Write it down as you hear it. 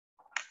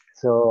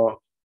So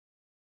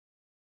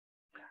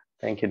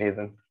thank you,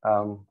 Nathan.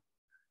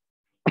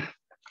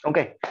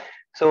 Okay,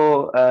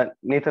 so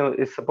Nathan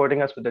is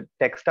supporting us with the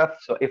tech stuff.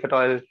 So if at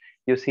all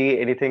you see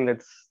anything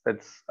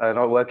that's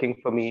not working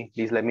for me,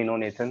 please let me know,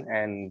 Nathan,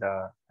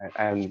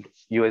 and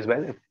you as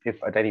well.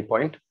 If at any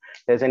point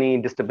there's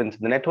any disturbance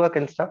in the network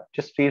and stuff,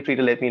 just feel free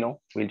to let me know.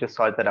 We'll just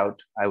sort that out.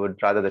 I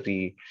would rather that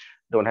we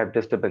don't have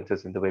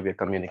disturbances in the way we're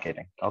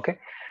communicating. Okay,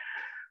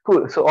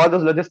 cool. So all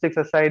those logistics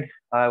aside,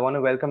 I want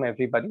to welcome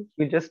everybody.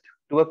 We'll just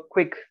do a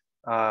quick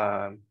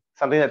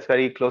something that's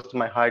very close to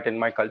my heart and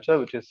my culture,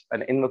 which is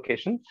an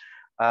invocation.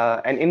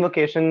 An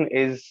invocation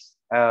is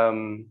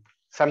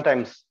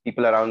sometimes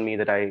people around me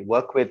that I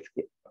work with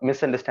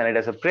misunderstand it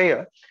as a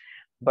prayer,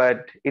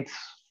 but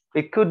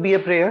it could be a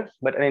prayer,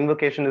 but an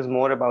invocation is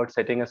more about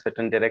setting a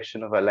certain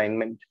direction of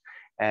alignment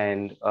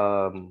and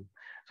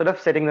sort of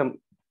setting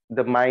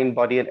the mind,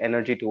 body, and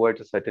energy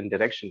towards a certain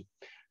direction.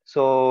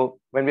 So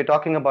when we're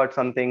talking about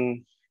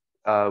something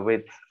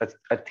with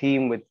a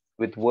theme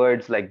with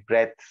words like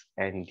breath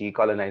and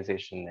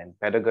decolonization and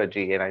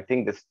pedagogy, and I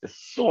think there's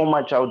so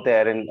much out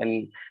there,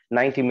 and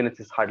 90 minutes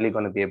is hardly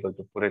going to be able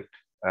to put it,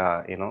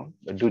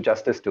 do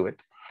justice to it.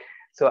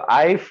 So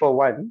I, for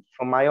one,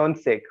 for my own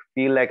sake,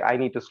 feel like I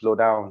need to slow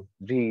down,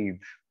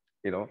 breathe,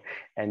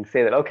 and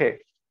say that, okay,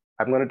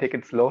 I'm going to take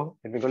it slow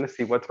and we're going to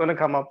see what's going to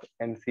come up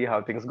and see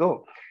how things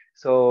go.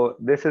 So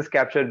this is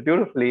captured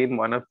beautifully in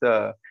one of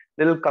the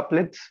little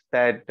couplets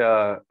that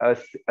a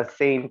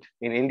saint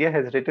in India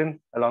has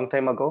written a long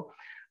time ago.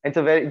 It's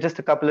just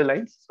a couple of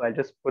lines. So I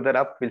just put that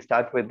up. We'll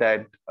start with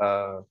that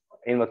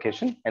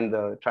invocation, and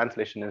the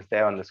translation is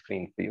there on the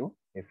screen for you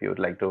if you would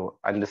like to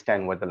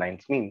understand what the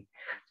lines mean.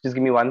 Just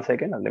give me 1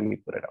 second and let me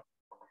put it up.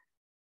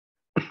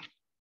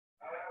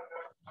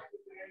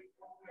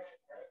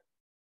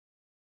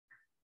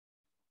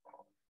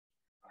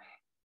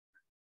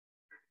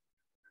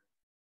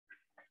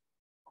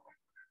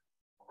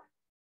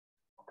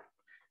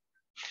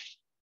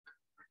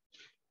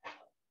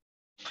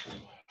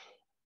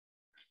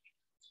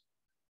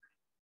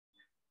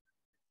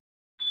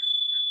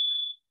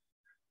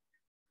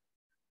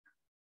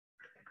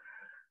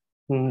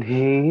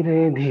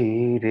 धीरे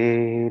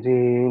धीरे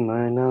रे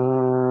मना,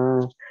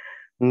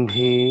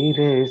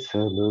 धीरे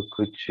सब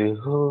कुछ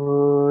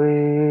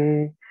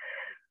होए,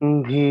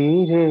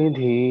 धीरे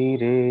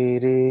धीरे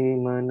रे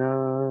मना,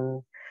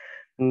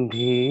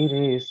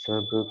 धीरे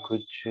सब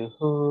कुछ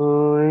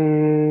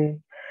होए,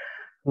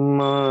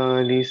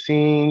 माली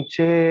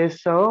सिंचे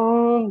सौ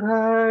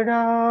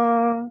घड़ा,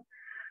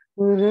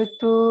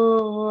 ऋतु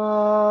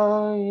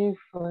आए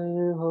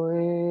फल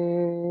होए,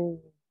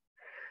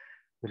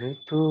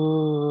 ऋतु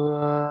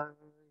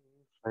आए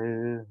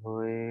फल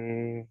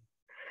होए,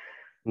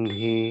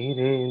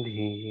 धीरे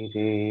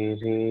धीरे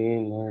रे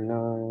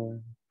मना,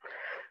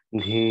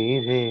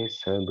 धीरे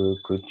सब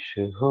कुछ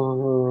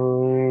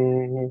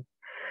होए,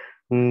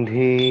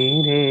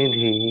 धीरे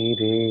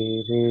धीरे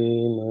रे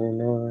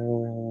मना.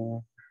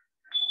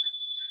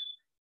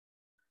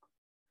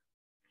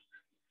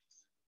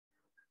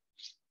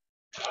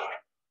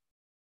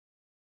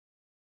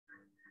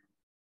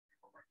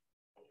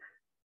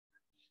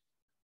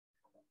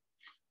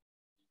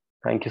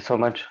 Thank you so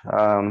much.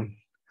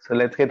 So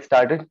let's get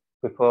started.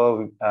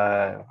 Before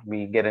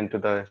we get into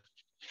the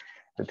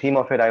theme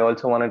of it, I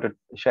also wanted to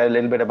share a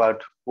little bit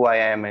about who I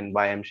am and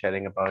why I'm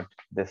sharing about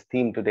this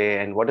theme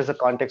today and what is the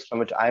context from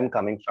which I'm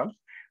coming from.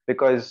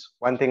 Because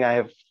one thing I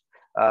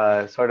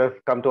have sort of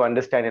come to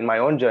understand in my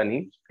own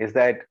journey is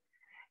that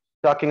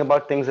talking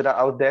about things that are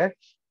out there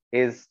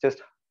is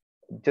just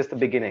the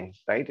beginning,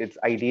 right? It's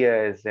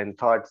ideas and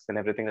thoughts and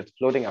everything that's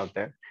floating out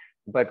there.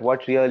 But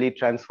what really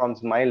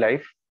transforms my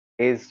life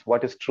is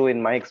what is true in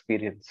my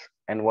experience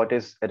and what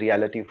is a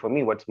reality for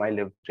me, what's my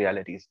lived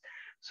realities.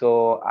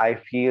 So I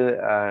feel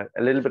a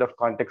little bit of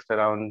context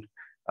around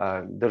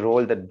the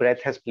role that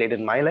breath has played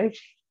in my life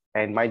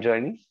and my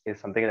journey is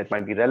something that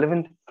might be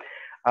relevant.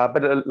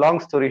 But a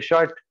long story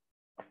short,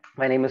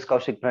 my name is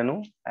Kaushiek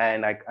Pranoo,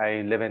 and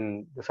I live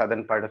in the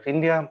southern part of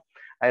India.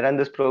 I run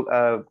this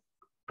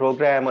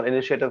program or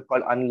initiative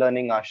called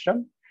Unlearning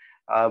Ashram,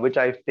 which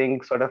I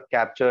think sort of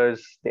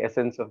captures the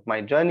essence of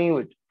my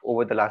journey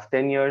over the last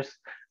 10 years,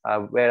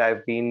 where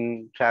I've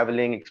been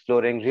traveling,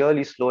 exploring,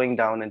 really slowing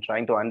down and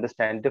trying to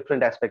understand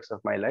different aspects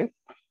of my life.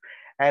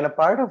 And a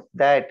part of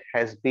that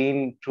has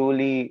been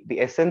truly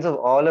the essence of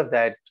all of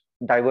that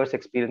diverse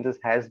experiences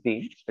has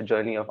been a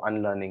journey of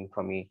unlearning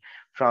for me,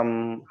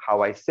 from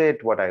how I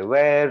sit, what I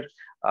wear,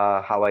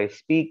 how I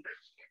speak,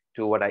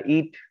 to what I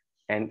eat,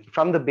 and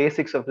from the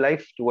basics of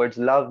life towards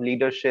love,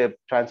 leadership,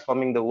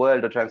 transforming the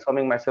world or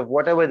transforming myself,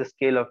 whatever the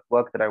scale of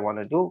work that I want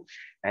to do,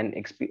 and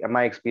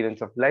my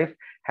experience of life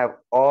have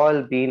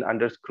all been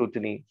under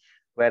scrutiny,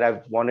 where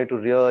I've wanted to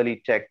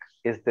really check,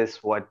 is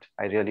this what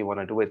I really want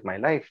to do with my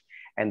life?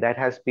 And that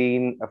has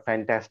been a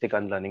fantastic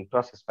unlearning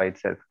process by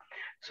itself.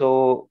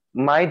 So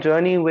my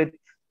journey with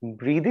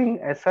breathing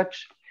as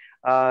such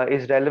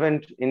is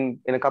relevant in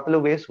a couple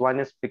of ways. One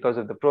is because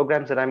of the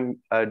programs that I'm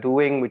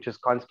doing, which is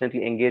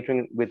constantly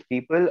engaging with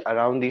people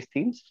around these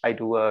themes. I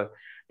do a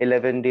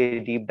 11-day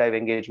deep dive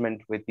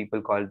engagement with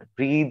people called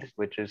Breathe,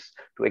 which is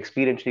to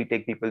experientially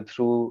take people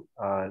through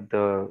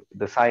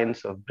the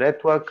science of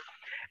breath work.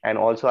 And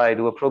also I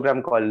do a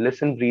program called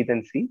Listen, Breathe,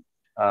 and See,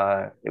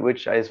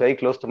 which is very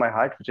close to my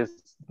heart, which is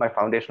my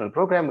foundational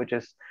program, which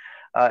is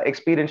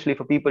experientially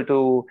for people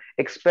to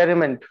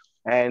experiment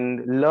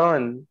and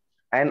learn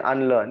and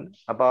unlearn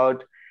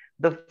about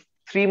the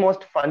three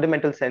most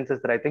fundamental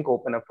senses that I think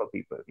open up for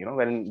people.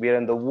 When we are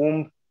in the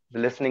womb, the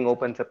listening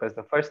opens up as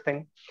the first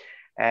thing,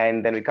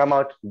 and then we come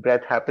out,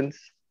 breath happens,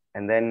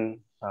 and then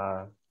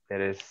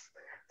there is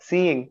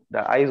seeing,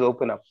 the eyes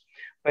open up.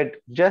 But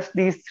just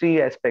these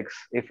three aspects,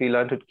 if we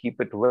learn to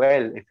keep it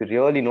well, if we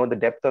really know the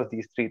depth of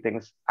these three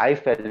things, I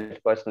felt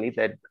personally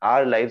that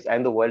our lives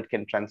and the world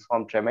can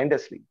transform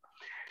tremendously.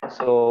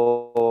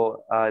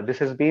 So this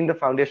has been the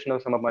foundation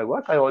of some of my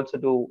work. I also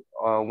do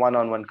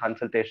one-on-one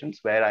consultations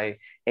where I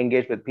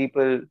engage with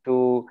people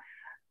to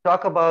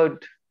talk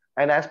about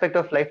an aspect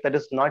of life that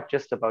is not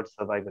just about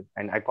survival.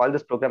 And I call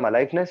this program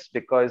Aliveness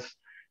because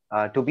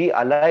to be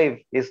alive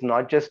is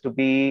not just to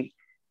be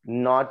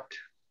not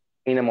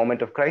in a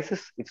moment of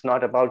crisis. It's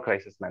not about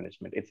crisis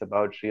management. It's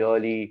about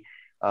really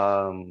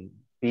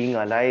being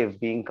alive,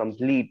 being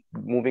complete,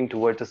 moving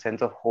towards a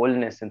sense of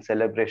wholeness and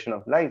celebration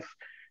of life.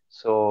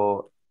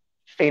 So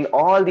in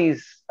all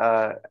these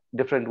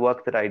different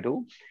work that I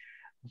do,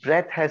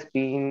 breath has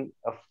been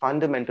a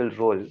fundamental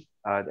role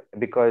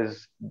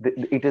because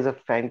it is a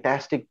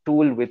fantastic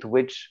tool with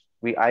which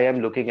I am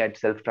looking at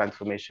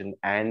self-transformation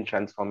and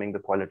transforming the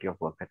quality of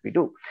work that we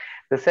do.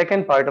 The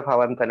second part of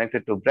how I'm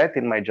connected to breath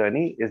in my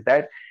journey is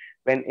that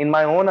when in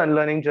my own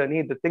unlearning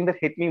journey, the thing that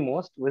hit me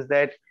most was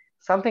that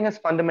something as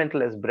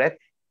fundamental as breath,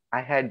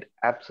 I had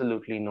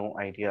absolutely no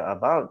idea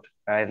about.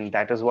 And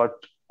that is what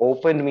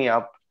opened me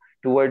up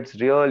towards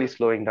really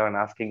slowing down,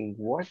 asking,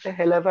 what the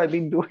hell have I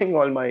been doing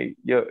all my,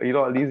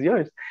 all these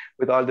years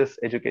with all this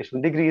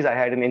educational degrees? I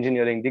had an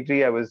engineering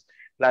degree. I was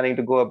planning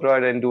to go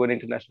abroad and do an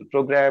international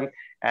program.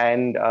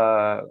 And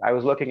I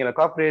was working in a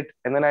corporate.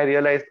 And then I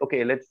realized,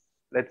 okay, let's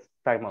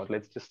time out.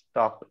 Let's just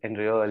stop and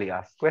really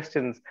ask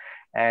questions.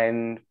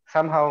 And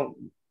somehow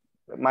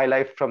my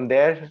life from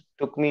there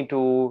took me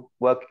to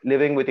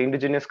living with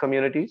indigenous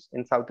communities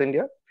in South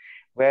India,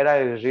 where I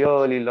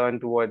really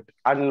learned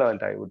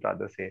unlearned, I would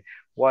rather say,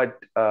 what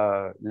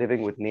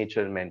living with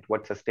nature meant,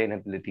 what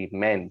sustainability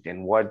meant,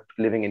 and what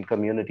living in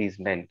communities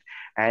meant,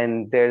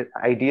 and their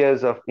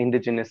ideas of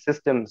indigenous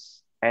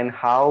systems and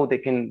how they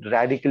can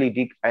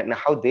and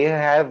how they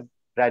have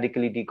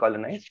radically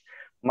decolonized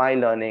my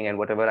learning and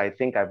whatever I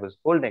think I was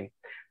holding.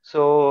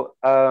 So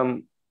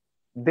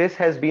this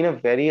has been a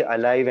very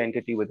alive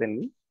entity within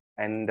me.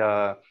 And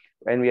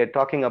when we are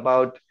talking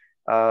about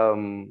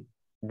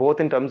both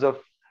in terms of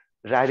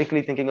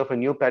radically thinking of a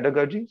new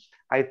pedagogy,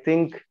 I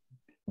think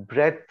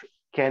breath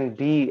can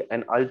be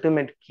an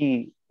ultimate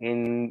key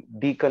in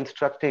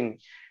deconstructing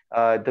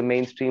the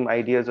mainstream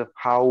ideas of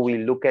how we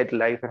look at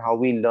life and how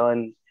we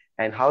learn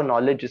and how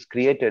knowledge is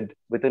created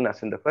within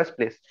us in the first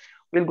place.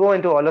 We'll go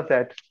into all of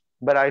that,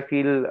 but I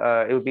feel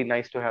it would be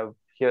nice to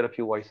hear a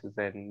few voices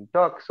and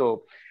talk.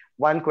 So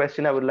one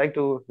question I would like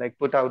to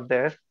put out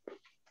there,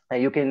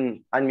 you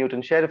can unmute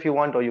and share if you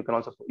want, or you can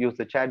also use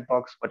the chat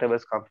box, whatever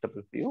is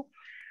comfortable for you.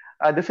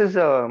 This is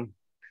a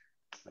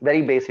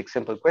very basic,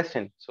 simple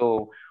question.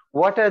 So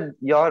what are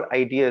your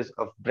ideas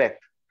of breath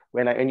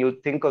when you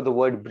think of the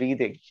word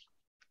breathing,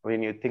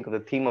 when you think of the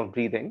theme of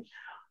breathing?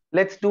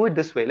 Let's do it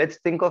this way. Let's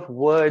think of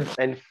words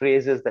and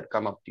phrases that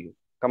come up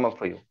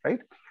for you, right?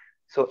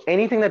 So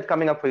anything that's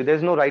coming up for you,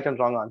 there's no right and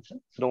wrong answer.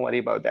 So don't worry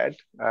about that.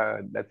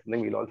 That's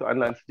something we'll also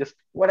unlearn. So just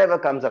whatever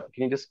comes up,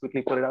 can you just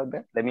quickly put it out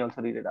there? Let me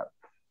also read it out.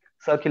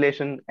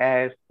 Circulation,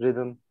 air,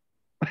 rhythm,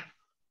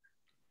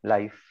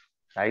 life,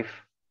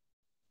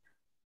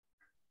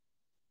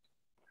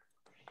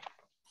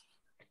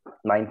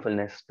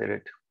 mindfulness,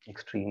 spirit,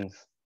 extremes,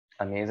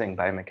 amazing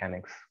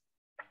biomechanics.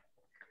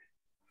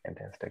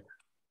 Fantastic.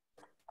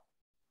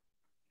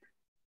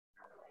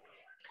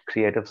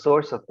 Creative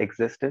source of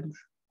existence.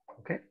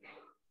 Okay.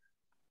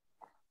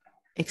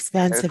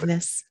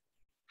 Expansiveness.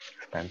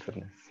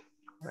 Expansiveness.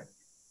 Right.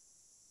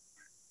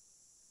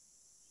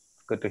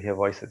 Good to hear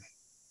voices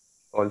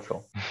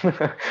also.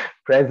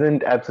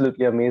 Present,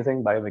 absolutely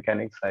amazing.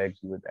 Biomechanics, I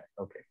agree with that.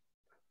 Okay.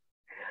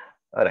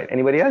 All right.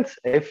 Anybody else?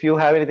 If you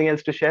have anything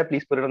else to share,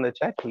 please put it on the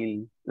chat.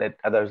 We'll let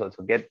others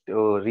also get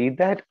to read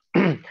that.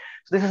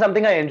 So this is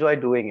something I enjoy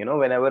doing.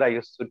 Whenever I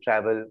used to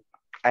travel,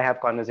 I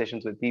have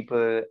conversations with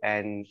people,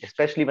 and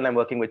especially when I'm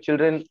working with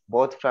children,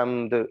 both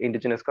from the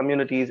indigenous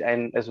communities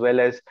and as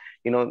well as,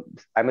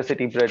 I'm a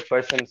city bred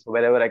person. So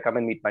wherever I come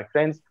and meet my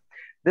friends,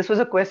 this was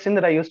a question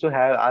that I used to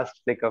have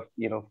asked, like a,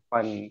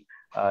 fun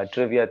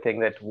trivia thing,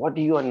 that what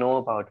do you know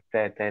about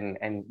breath,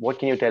 and what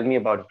can you tell me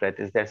about breath?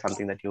 Is there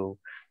something that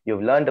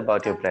you've learned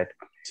about your breath?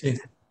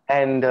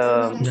 And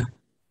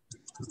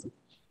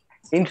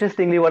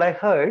interestingly, what I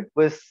heard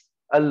was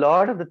a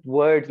lot of the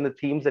words and the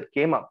themes that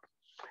came up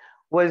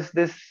was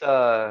this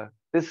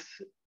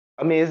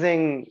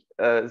amazing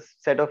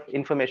set of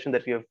information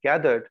that we have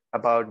gathered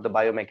about the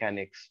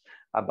biomechanics,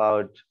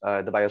 about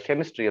the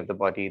biochemistry of the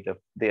body,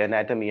 the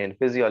anatomy and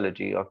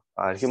physiology of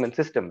our human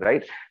system,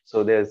 right?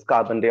 So there's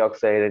carbon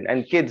dioxide,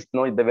 and kids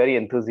know they're very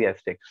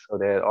enthusiastic. So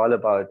they're all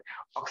about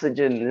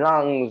oxygen,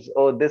 lungs.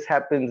 Oh, this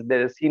happens.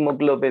 There's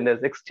hemoglobin.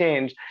 There's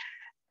exchange,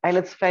 and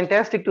it's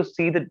fantastic to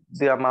see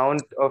the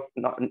amount of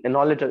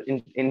knowledge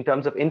in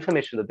terms of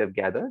information that they've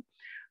gathered.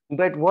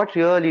 But what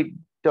really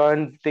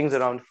turned things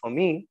around for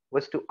me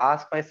was to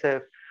ask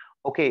myself,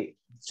 okay,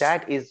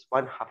 that is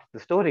one half of the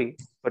story,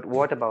 but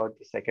what about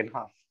the second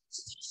half?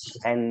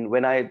 And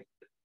when I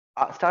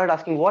started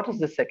asking, what is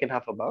the second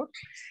half about?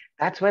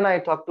 That's when I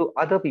talked to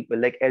other people,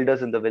 like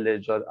elders in the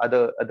village or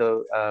other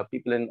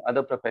people in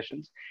other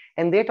professions,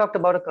 and they talked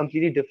about a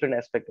completely different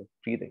aspect of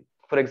breathing.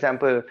 For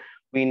example,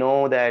 we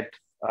know that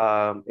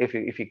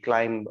if you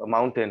climb a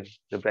mountain,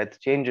 the breath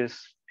changes.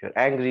 If you're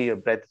angry, your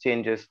breath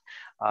changes.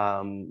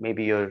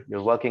 Maybe you're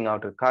working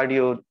out a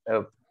cardio,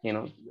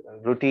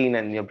 routine,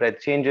 and your breath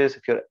changes.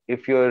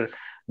 If you're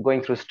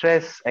going through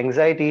stress,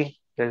 anxiety,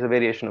 there's a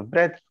variation of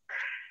breath.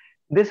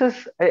 This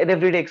is an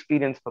everyday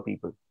experience for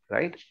people,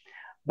 right?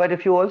 But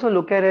if you also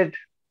look at it,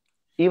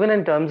 even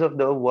in terms of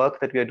the work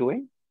that we are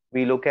doing,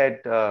 we look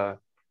at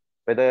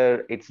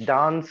whether it's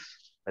dance,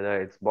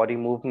 whether it's body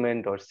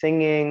movement or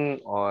singing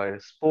or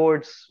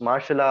sports,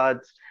 martial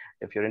arts,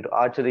 if you're into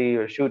archery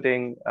or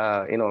shooting,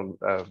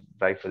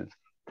 rifles,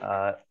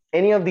 uh,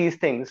 any of these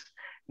things,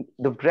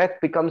 the breath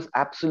becomes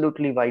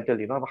absolutely vital,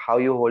 how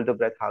you hold the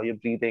breath, how you're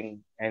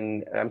breathing.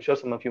 And I'm sure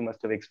some of you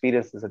must have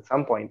experienced this at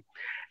some point.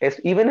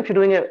 Even if you're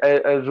doing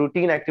a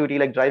routine activity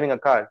like driving a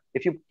car,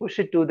 if you push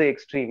it to the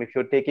extreme, if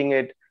you're taking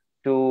it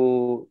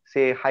to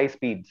say high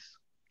speeds,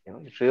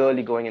 it's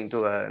really going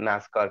into a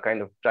NASCAR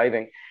kind of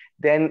driving,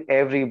 then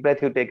every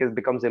breath you take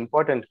becomes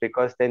important,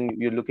 because then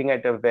you're looking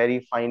at a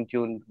very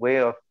fine-tuned way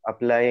of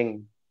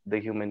applying the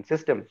human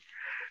system.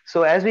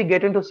 So as we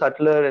get into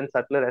subtler and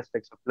subtler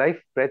aspects of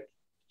life, breath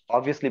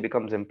obviously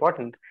becomes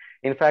important.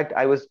 In fact,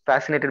 I was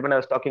fascinated when I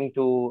was talking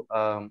to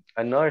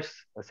a nurse,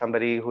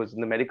 somebody who's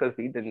in the medical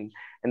field, and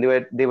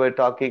they were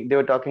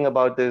talking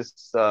about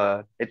this.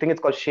 I think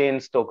it's called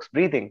Shane-Stokes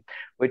breathing,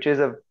 which is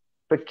a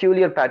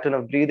peculiar pattern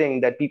of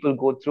breathing that people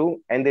go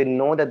through, and they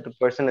know that the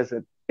person is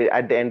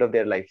at the end of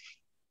their life,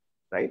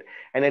 right?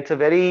 And it's a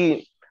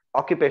very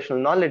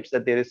occupational knowledge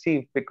that they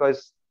receive,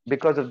 because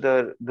of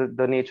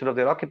the nature of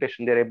their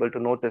occupation. They're able to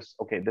notice,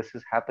 okay, this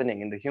is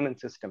happening in the human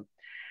system.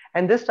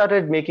 And this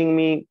started making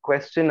me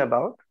question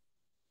about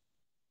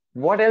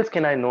what else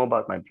can I know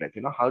about my breath.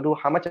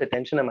 How much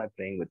attention am I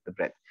paying with the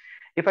breath?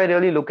 If I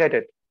really look at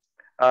it,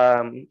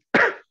 um,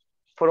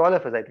 for all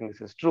of us, I think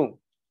this is true,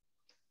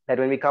 that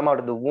when we come out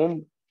of the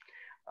womb,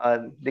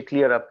 they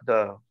clear up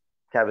the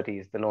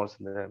cavities, the nose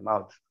and the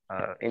mouth.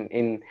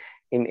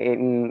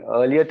 In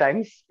earlier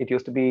times, it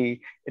used to be,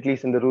 at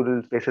least in the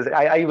rural spaces,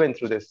 I went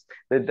through this.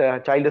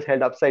 The child is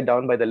held upside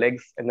down by the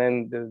legs, and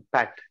then they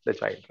pat the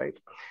child, right?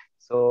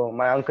 So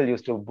my uncle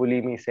used to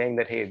bully me, saying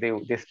that, hey,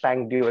 they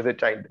spanked you as a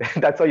child.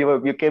 That's how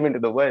you came into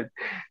the world.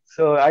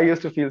 So I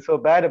used to feel so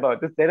bad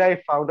about this. Then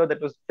I found out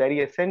that was very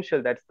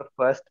essential. That's the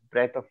first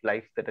breath of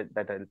life that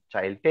a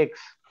child takes.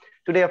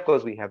 Today, of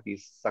course, we have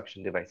these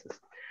suction devices,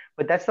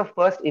 but that's the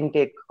first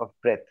intake of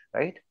breath,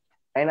 right?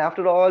 And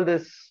after all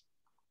this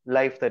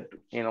life that,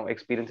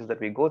 experiences that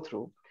we go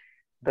through,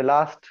 the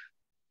last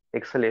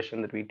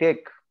exhalation that we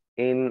take,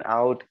 in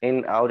out,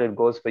 it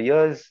goes for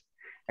years,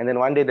 and then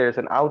one day there is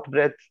an out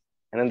breath,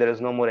 and then there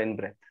is no more in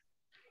breath,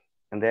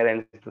 and there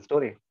ends the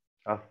story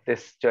of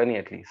this journey,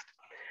 at least.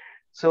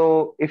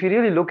 So if you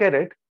really look at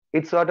it,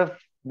 it's sort of,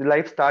 the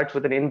life starts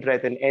with an in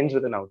breath and ends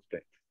with an out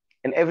breath,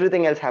 and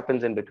everything else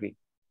happens in between,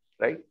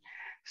 right?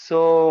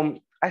 So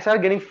I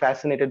started getting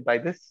fascinated by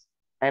this,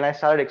 and I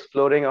started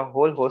exploring a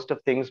whole host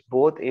of things,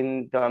 both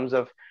in terms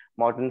of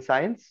modern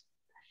science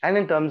and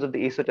in terms of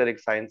the esoteric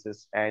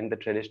sciences and the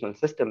traditional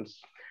systems,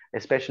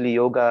 especially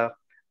yoga,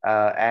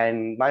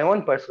 and my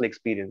own personal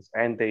experience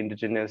and the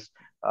indigenous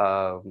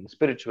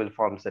spiritual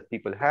forms that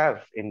people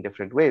have in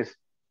different ways.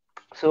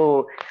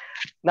 So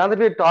now that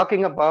we're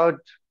talking about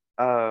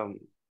um,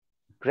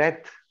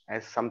 breath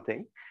as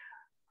something,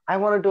 I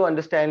wanted to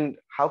understand,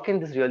 how can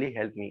this really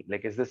help me?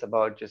 Like, is this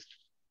about just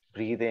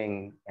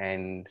breathing,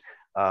 and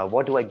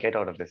what do I get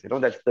out of this?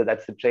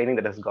 That's the training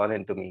that has gone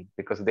into me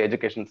because of the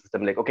education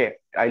system. Like, okay,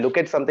 I look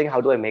at something,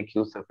 how do I make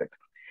use of it?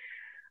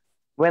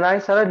 When I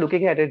started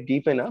looking at it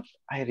deep enough,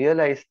 I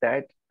realized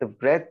that the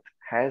breath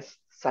has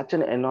such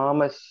an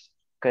enormous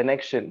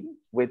connection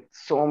with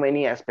so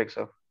many aspects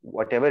of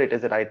whatever it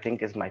is that I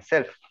think is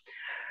myself.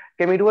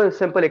 Can we do a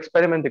simple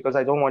experiment, because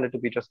I don't want it to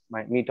be just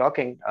me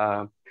talking?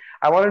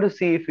 I wanted to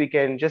see if we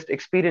can just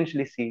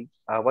experientially see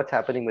what's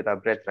happening with our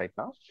breath right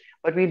now,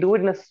 but we do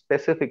it in a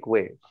specific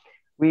way.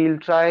 We'll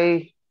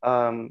try,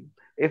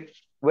 if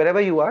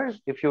wherever you are,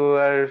 if you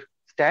are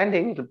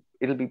standing,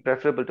 it'll be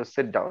preferable to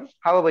sit down.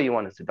 However you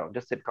want to sit down,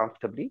 just sit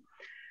comfortably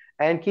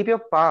and keep your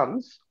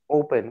palms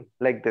open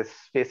like this,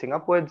 facing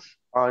upwards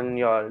on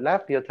your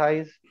lap, your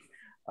thighs,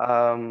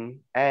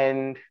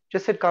 and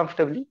just sit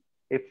comfortably.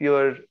 If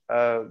you're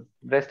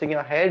resting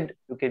your head,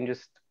 you can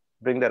just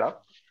bring that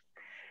up.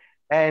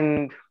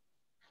 And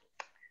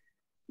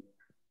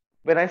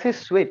when I say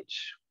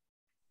switch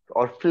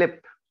or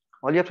flip,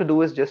 all you have to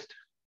do is just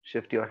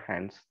shift your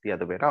hands the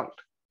other way around.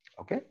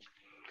 Okay.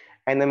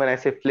 And then when I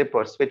say flip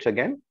or switch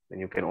again, then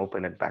you can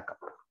open it back up.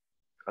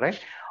 All right.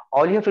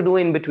 All you have to do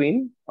in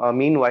between,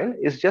 meanwhile,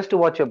 is just to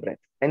watch your breath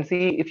and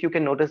see if you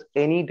can notice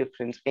any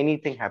difference,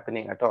 anything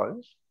happening at all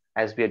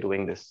as we are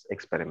doing this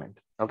experiment.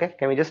 Okay.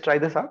 Can we just try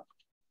this out?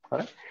 All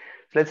right.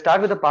 So let's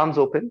start with the palms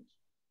open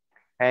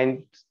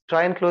and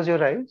try and close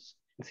your eyes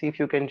and see if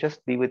you can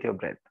just be with your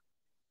breath.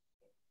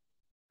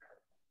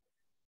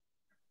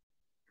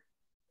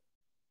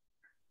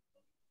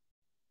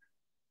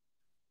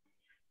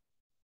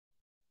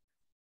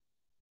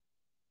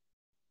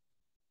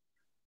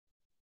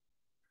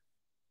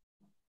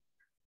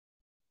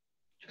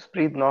 Just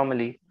breathe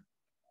normally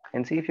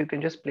and see if you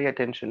can just pay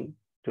attention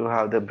to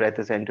how the breath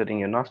is entering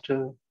your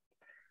nostril,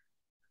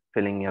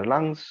 filling your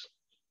lungs,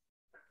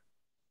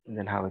 and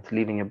then how it's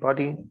leaving your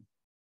body.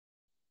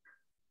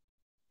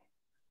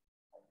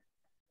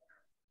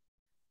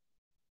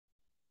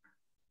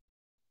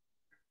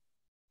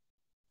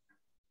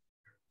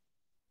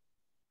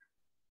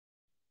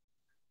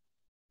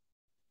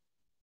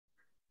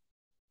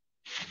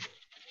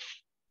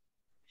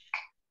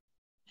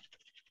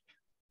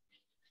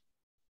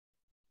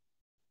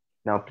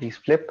 Now please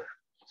flip,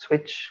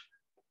 switch,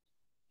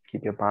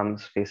 keep your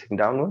palms facing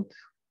downwards.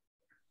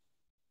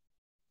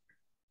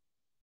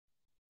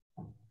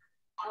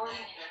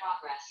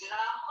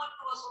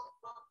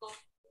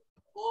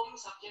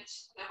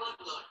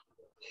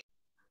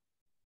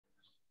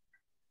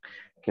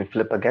 You can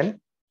flip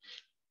again.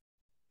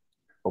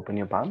 Open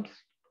your palms.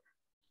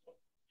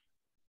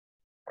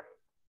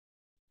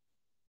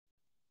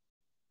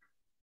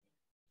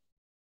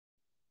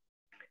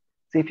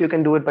 See if you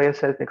can do it by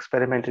yourself,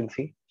 experiment and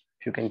see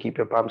if you can keep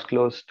your palms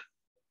closed.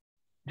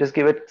 Just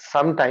give it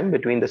some time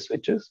between the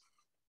switches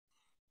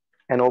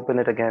and open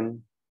it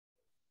again.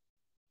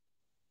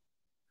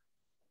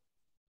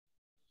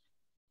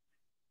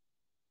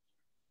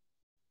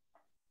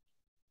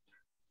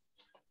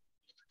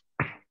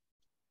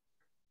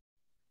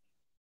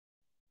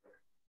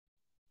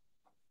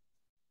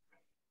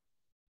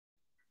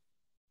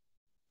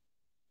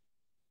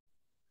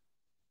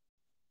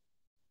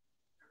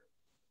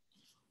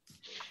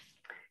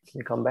 Can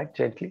you come back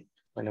gently?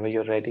 Whenever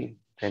you're ready,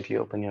 gently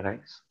open your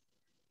eyes.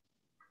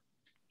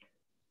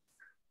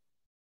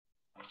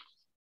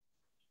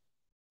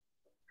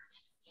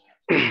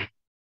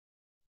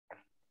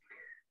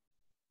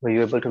 Were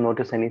you able to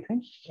notice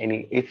anything?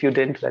 If you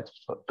didn't, that's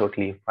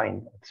totally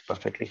fine. It's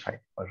perfectly fine.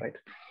 All right.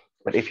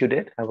 But if you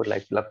did, I would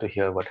love to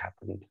hear what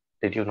happened.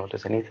 Did you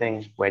notice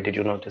anything? Where did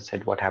you notice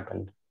it? What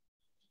happened?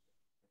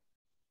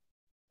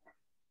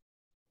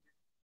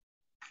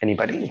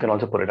 Anybody? You can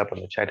also put it up on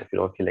the chat if you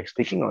don't feel like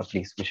speaking, or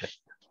please, Michelle.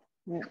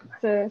 Yeah.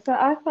 So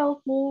I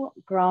felt more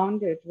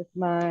grounded with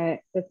my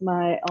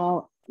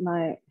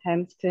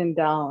hands turned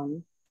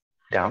down.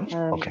 Down.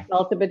 Okay.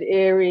 Felt a bit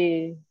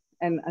airy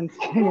and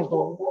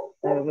unstable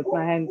with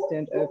my hands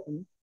turned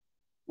open.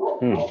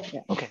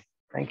 Yeah. Okay.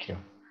 Thank you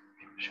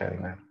for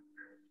sharing that.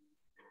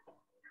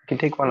 You can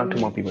take one or two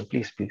more people,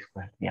 please. Go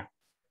ahead. Yeah.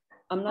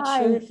 I'm not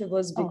sure if it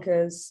was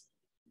because.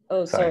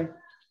 Oh, sorry.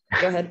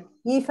 Go ahead.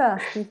 You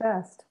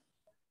first.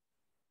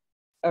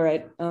 All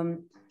right.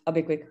 I'll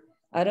be quick.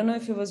 I don't know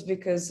if it was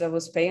because I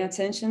was paying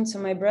attention to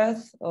my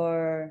breath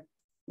or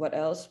what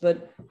else,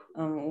 but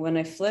when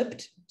I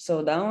flipped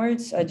so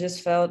downwards, I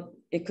just felt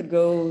it could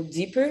go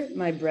deeper.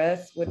 My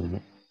breath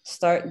would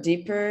start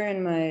deeper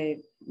in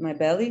my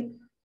belly.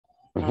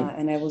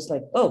 And I was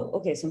like, oh,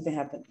 okay, something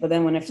happened. But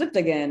then when I flipped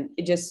again,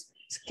 it just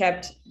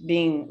kept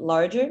being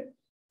larger.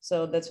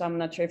 So that's why I'm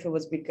not sure if it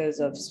was because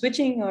of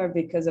switching or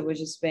because I was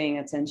just paying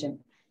attention.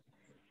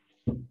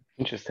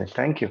 Interesting.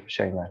 Thank you for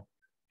sharing that.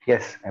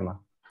 Yes, Emma.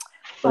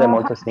 Well, I'm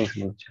also seeing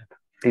some in the chat.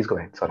 Please go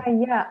ahead. Sorry.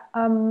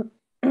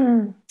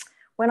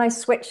 When I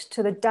switched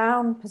to the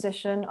down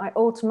position, I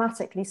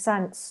automatically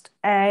sensed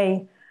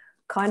a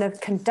kind of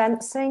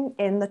condensing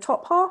in the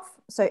top half.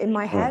 So in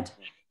my head,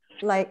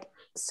 it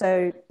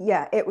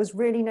was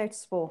really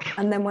noticeable.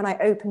 And then when I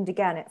opened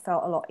again, it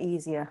felt a lot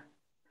easier.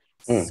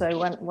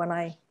 So when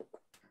I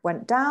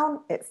went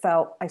down, it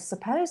felt, I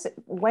suppose, it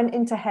went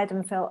into head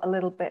and felt a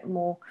little bit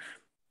more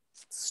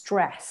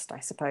stressed, I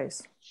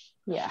suppose.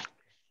 Yeah.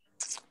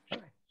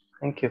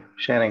 Thank you for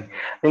sharing.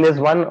 I think there's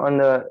one on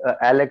the,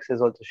 Alex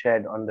has also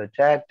shared on the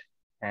chat,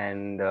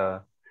 and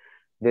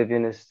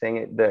Vivian is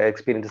saying the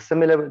experience is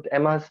similar with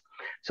Emma's.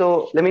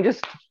 So let me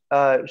just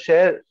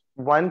share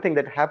one thing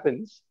that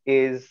happens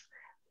is,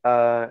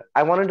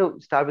 I wanted to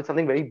start with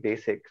something very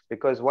basic,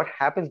 because what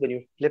happens when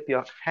you flip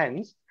your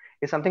hands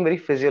is something very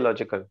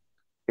physiological.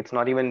 It's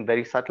not even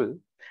very subtle.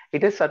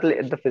 It is subtle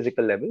at the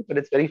physical level, but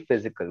it's very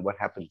physical what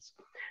happens.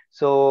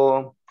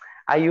 So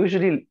I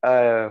usually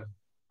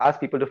ask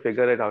people to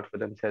figure it out for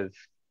themselves.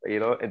 You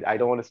know, I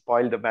don't want to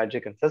spoil the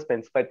magic and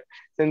suspense, but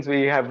since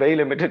we have very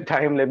limited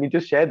time, let me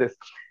just share this.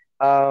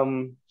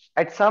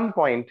 At some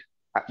point,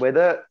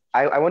 whether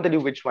I won't tell you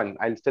which one.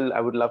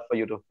 I would love for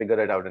you to figure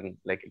it out and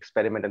like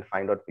experiment and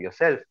find out for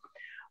yourself.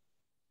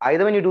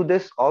 Either when you do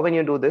this or when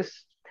you do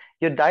this,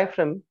 your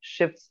diaphragm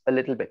shifts a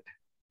little bit.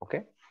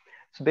 Okay.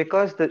 So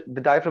because the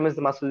diaphragm is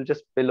the muscle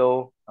just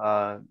below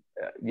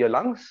your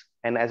lungs,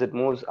 and as it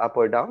moves up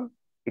or down,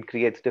 it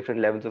creates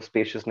different levels of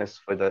spaciousness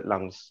for the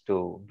lungs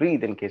to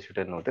breathe, in case you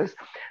didn't know this.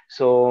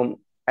 So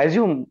as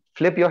you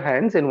flip your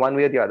hands in one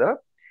way or the other,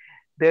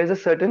 there's a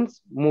certain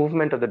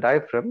movement of the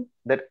diaphragm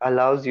that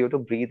allows you to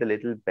breathe a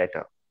little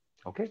better.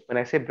 Okay, when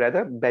I say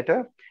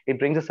better, it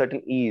brings a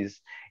certain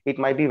ease. It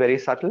might be very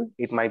subtle.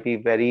 It might be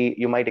very,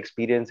 you might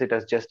experience it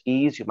as just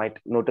ease. You might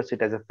notice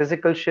it as a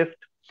physical shift.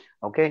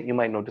 Okay, you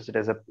might notice it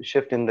as a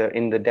shift in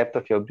the depth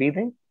of your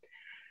breathing.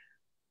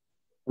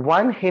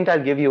 One hint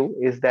I'll give you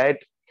is that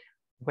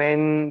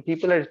when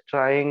people are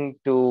trying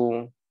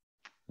to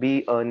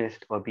be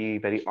earnest or be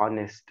very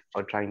honest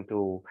or trying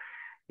to,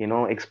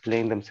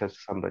 explain themselves to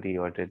somebody,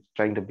 or they're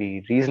trying to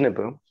be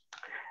reasonable,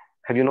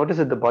 have you noticed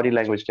that the body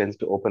language tends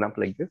to open up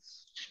like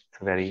this?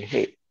 It's very,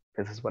 hey,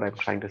 this is what I'm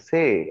trying to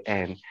say.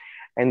 And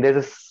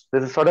there's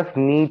a sort of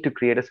need to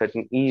create a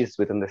certain ease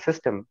within the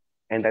system.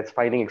 And that's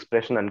finding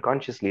expression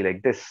unconsciously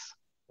like this.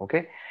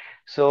 Okay.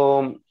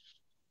 So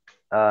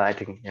I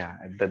think, yeah,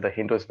 the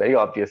hint was very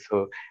obvious.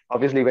 So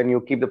obviously when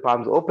you keep the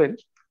palms open,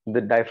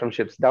 the diaphragm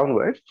shifts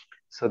downward.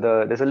 So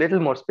there's a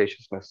little more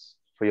spaciousness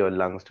for your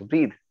lungs to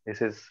breathe.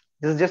 This is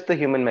just the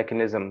human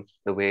mechanism,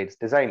 the way it's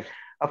designed.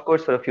 Of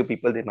course, for a few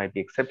people, there might be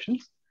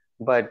exceptions.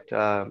 But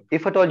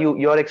if at all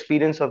your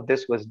experience of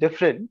this was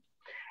different,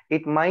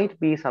 it might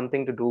be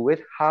something to do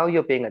with how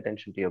you're paying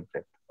attention to your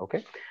breath.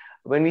 Okay.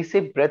 When we say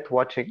breath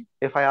watching,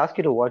 if I ask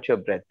you to watch your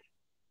breath,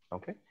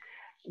 okay,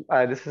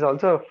 this is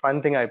also a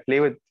fun thing I play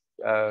with,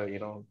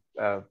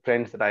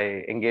 friends that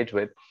I engage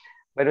with.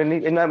 But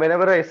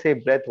whenever I say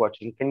breath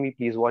watching, can we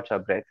please watch our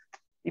breath?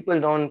 People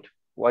don't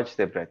watch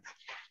their breath.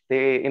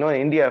 They, in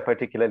India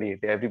particularly,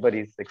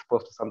 everybody's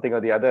exposed to something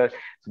or the other.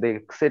 So they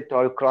sit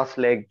all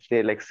cross-legged,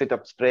 they like sit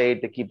up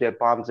straight, they keep their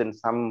palms in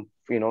some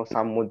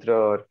mudra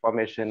or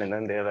formation, and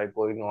then they're like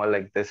going all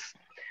like this.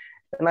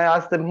 And I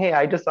asked them, hey,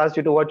 I just asked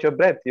you to watch your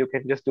breath. You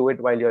can just do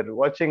it while you're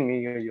watching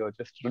me, you're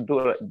just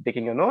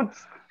taking your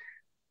notes.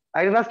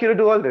 I didn't ask you to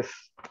do all this.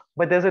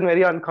 But there's a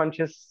very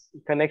unconscious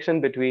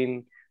connection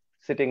between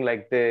sitting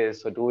like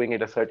this or doing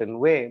it a certain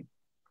way,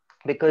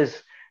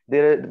 because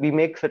we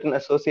make certain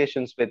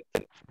associations with,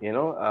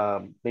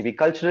 maybe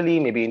culturally,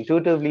 maybe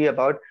intuitively,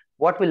 about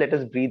what will let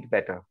us breathe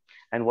better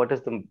and what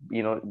is the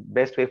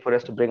best way for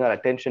us to bring our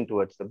attention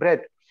towards the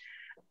breath.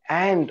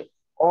 And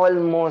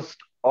almost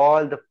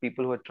all the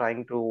people who are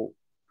trying to,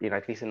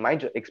 at least in my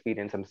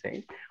experience, I'm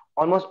saying,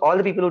 almost all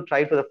the people who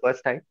tried for the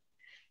first time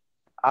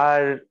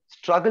are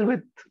struggle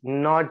with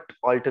not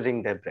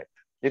altering their breath.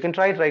 You can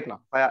try it right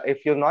now.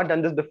 If you've not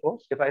done this before,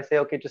 if I say,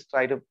 okay, just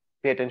try to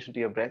pay attention to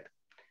your breath,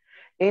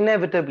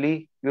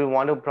 inevitably you'll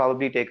want to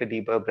probably take a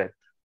deeper breath,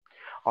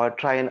 or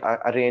try and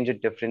arrange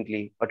it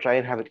differently, or try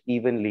and have it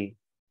evenly,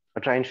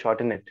 or try and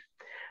shorten it,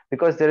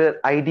 because there are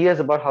ideas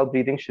about how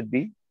breathing should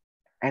be,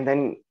 and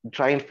then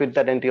try and fit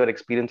that into your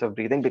experience of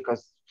breathing,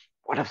 because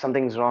what if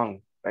something's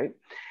wrong, right?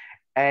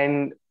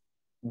 And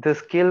the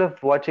skill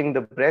of watching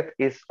the breath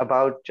is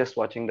about just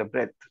watching the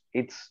breath.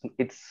 It's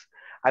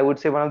I would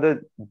say one of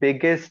the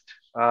biggest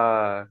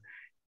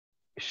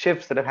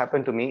shifts that have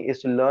happened to me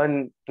is to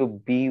learn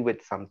to be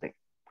with something.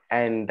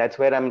 And that's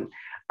where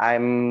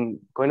I'm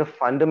going to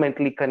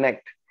fundamentally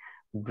connect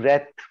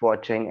breath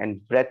watching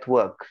and breath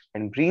work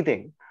and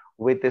breathing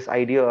with this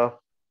idea of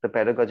the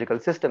pedagogical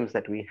systems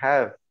that we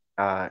have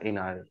in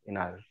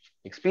our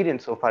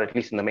experience so far, at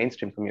least in the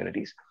mainstream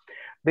communities.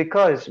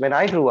 Because when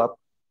I grew up,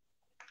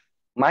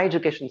 my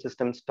education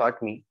systems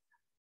taught me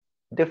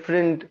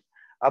different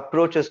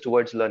approaches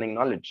towards learning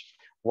knowledge.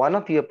 One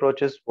of the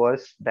approaches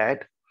was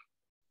that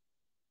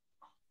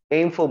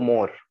aim for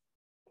more.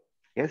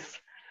 Yes,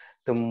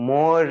 the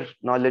more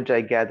knowledge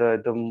I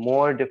gather, the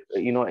more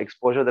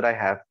exposure that I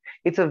have.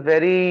 It's a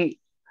very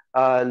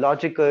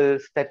logical,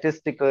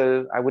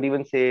 statistical, I would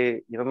even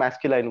say,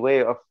 masculine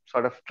way of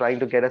sort of trying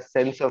to get a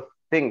sense of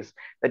things,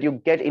 that you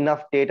get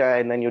enough data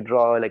and then you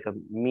draw like a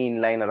mean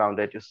line around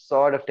it. You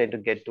sort of tend to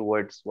get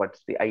towards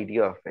what's the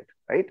idea of it,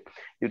 right?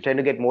 You tend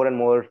to get more and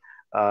more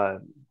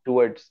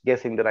towards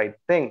guessing the right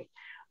thing.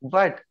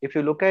 But if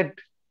you look at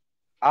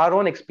our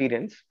own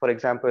experience, for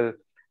example,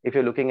 if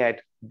you're looking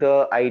at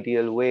the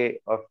ideal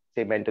way of,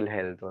 say, mental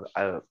health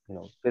or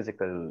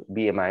physical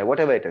BMI,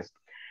 whatever it is,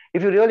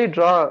 if you really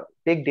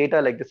take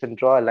data like this and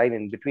draw a line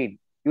in between,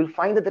 you'll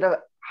find that there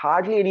are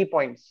hardly any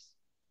points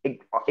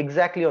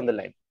exactly on the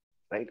line,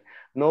 right?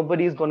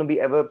 Nobody is going to be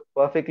ever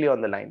perfectly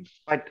on the line,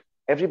 but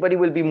everybody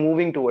will be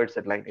moving towards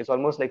that line. It's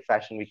almost like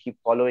fashion. We keep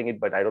following it,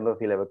 but I don't know if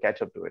we'll ever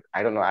catch up to it.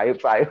 I don't know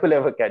if I will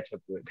ever catch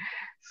up to it.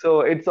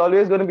 So it's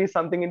always going to be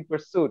something in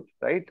pursuit,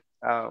 right?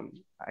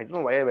 I don't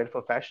know why I went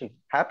for fashion.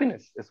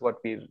 Happiness is what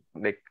we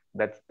like.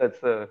 That's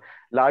a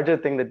larger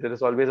thing, that there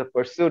is always a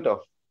pursuit of.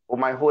 Oh,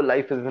 my whole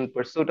life is in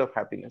pursuit of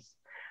happiness.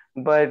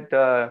 But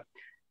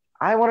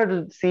I wanted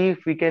to see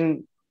if we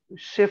can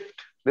shift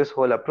this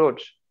whole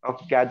approach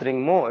of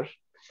gathering more.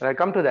 And I'll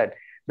come to that.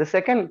 The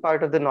second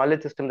part of the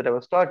knowledge system that I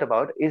was taught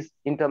about is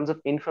in terms of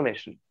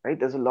information, right?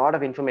 There's a lot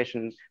of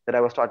information that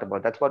I was taught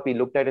about. That's what we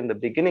looked at in the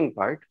beginning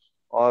part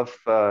of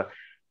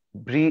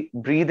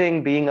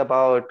breathing being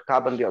about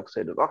carbon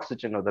dioxide or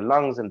oxygen or the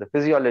lungs and the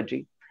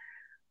physiology.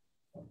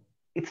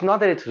 It's not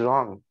that it's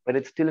wrong, but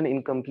it's still an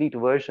incomplete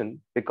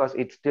version because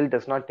it still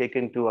does not take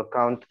into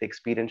account the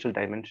experiential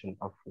dimension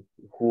of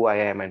who I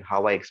am and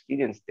how I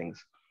experience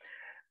things.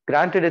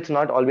 Granted, it's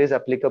not always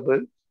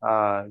applicable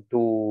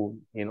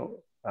to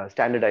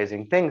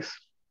standardizing things,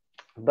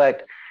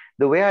 but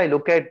the way I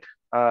look at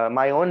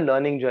my own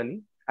learning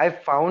journey,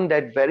 I've found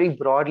that very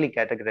broadly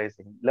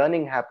categorizing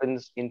learning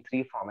happens in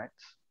three formats.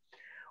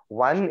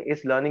 One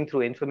is learning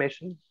through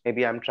information.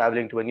 Maybe I'm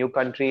traveling to a new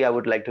country. I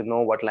would like to know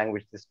what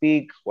language they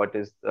speak, what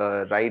is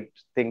the right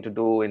thing to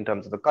do in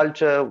terms of the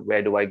culture,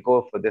 where do I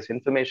go for this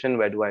information,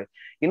 where do I,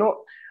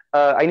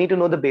 I need to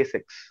know the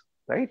basics,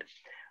 right?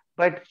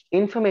 But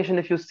information,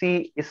 if you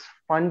see, is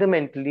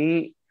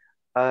fundamentally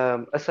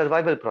a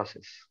survival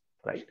process,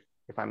 right?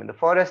 If I'm in the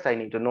forest, I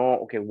need to know,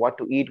 okay, what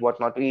to eat, what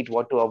not to eat,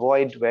 what to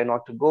avoid, where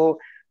not to go,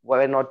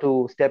 where not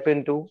to step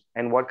into,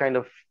 and what kind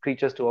of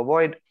creatures to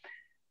avoid.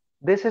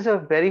 This is a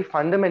very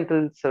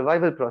fundamental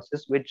survival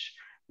process, which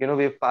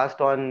we've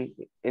passed on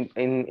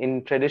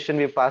in tradition.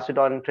 We've passed it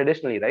on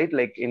traditionally, right?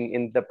 Like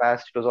in the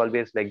past, it was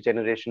always like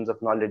generations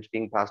of knowledge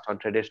being passed on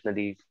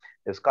traditionally.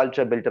 There's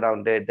culture built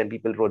around it. Then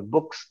people wrote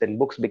books. Then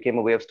books became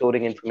a way of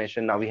storing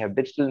information. Now we have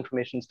digital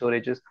information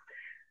storages.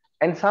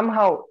 And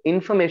somehow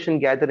information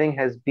gathering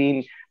has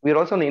been, we're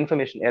also in the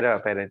information era,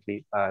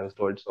 apparently, I was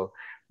told. So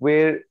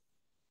we're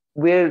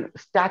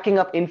stacking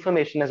up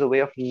information as a way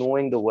of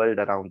knowing the world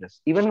around us,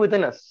 even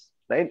within us,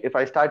 right? If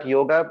I start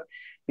yoga,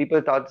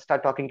 people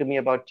start talking to me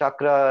about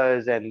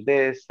chakras and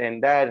this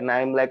and that. And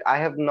I'm like, I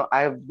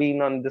have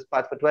been on this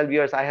path for 12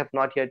 years. I have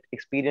not yet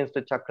experienced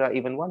a chakra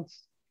even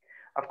once.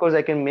 Of course,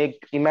 I can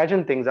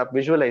imagine things up,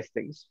 visualize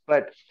things,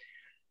 but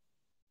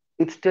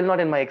it's still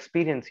not in my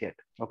experience yet.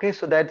 Okay,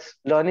 so that's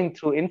learning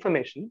through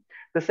information.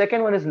 The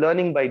second one is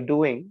learning by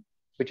doing,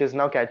 which is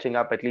now catching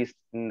up, at least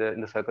in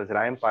the circles that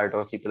I am part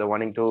of. People are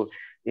wanting to,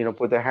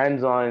 put their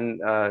hands on,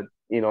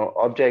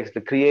 objects, to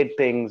create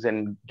things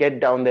and get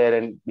down there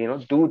and,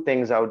 do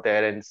things out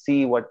there and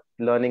see what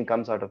learning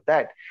comes out of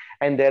that.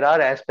 And there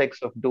are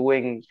aspects of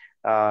doing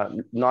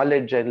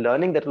knowledge and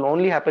learning that will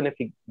only happen if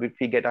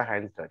we get our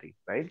hands dirty,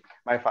 right?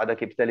 My father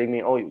keeps telling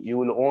me, oh, you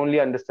will only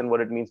understand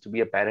what it means to be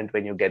a parent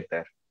when you get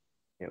there.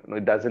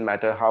 It doesn't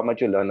matter how much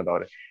you learn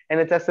about it. And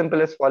it's as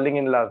simple as falling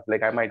in love.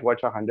 Like I might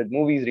watch 100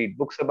 movies, read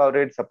books about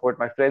it, support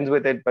my friends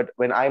with it. But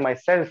when I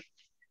myself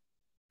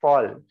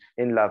fall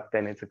in love,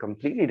 then it's a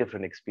completely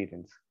different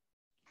experience.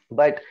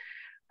 But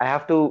I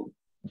have to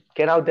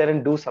get out there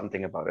and do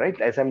something about it,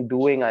 right? As I'm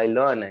doing, I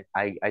learn.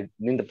 I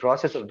in the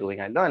process of doing,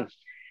 I learn.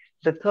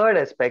 The third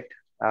aspect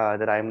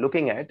that I'm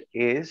looking at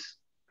is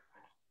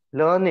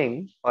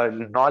learning or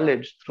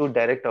knowledge through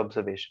direct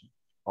observation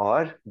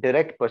or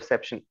direct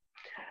perception.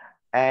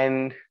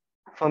 And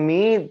for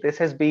me, this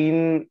has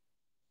been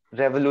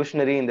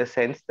revolutionary in the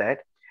sense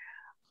that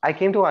I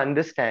came to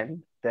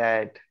understand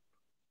that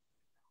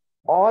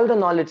all the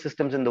knowledge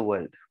systems in the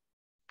world,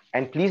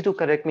 and please do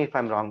correct me if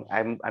I'm wrong,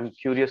 I'm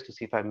curious to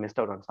see if I've missed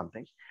out on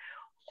something.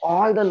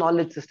 All the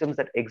knowledge systems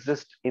that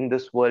exist in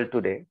this world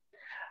today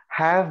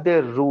have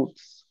their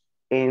roots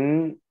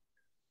in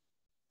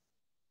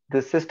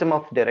the system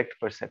of direct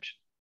perception.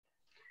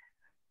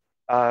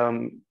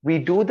 We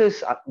do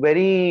this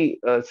very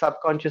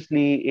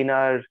subconsciously in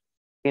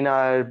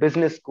our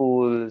business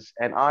schools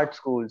and art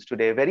schools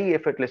today, very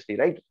effortlessly,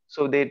 right?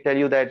 So they tell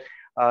you that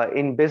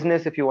in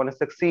business, if you want to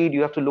succeed,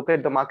 you have to look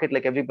at the market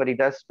like everybody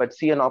does, but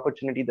see an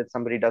opportunity that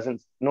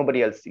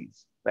nobody else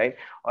sees, right?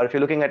 Or if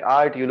you're looking at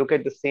art, you look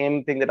at the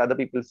same thing that other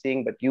people are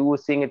seeing, but you are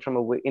seeing it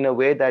in a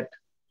way that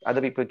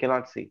other people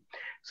cannot see.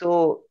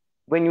 So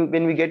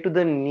when we get to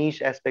the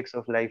niche aspects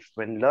of life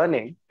when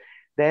learning,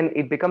 then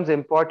it becomes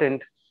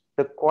important.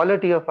 The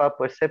quality of our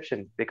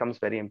perception becomes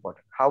very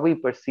important. How we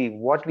perceive,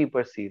 what we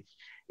perceive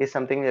is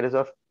something that is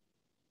of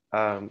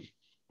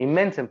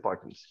immense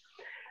importance.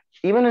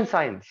 Even in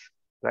science,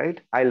 right?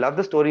 I love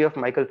the story of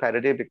Michael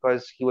Faraday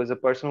because he was a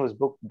person who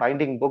was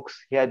binding books.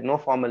 He had no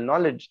formal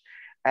knowledge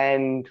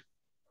and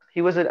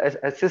he was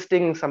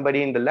assisting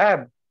somebody in the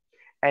lab.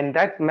 And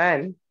that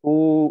man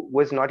who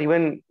was not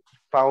even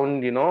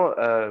found,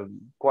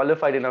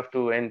 qualified enough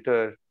to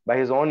enter by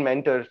his own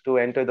mentors to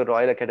enter the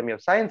Royal Academy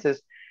of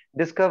Sciences,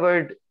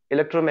 discovered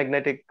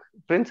electromagnetic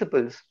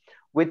principles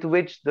with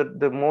which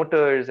the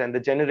motors and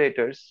the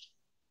generators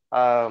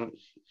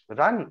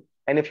run.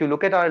 And if you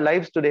look at our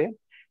lives today,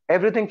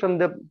 everything from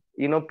the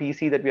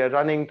PC that we are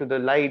running to the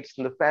lights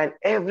and the fan,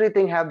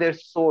 everything have their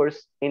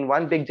source in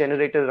one big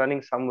generator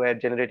running somewhere,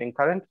 generating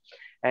current,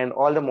 and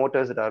all the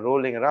motors that are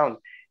rolling around.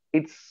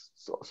 It's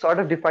sort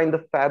of defined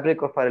the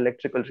fabric of our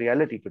electrical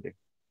reality today.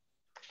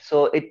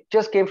 So it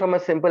just came from a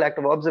simple act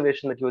of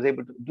observation that he was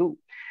able to do.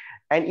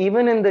 And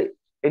even in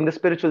the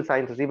spiritual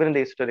sciences, even in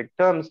the esoteric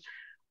terms,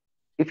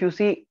 if you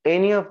see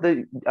any of the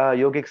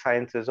yogic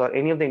sciences or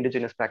any of the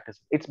indigenous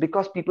practices, it's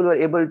because people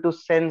were able to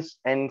sense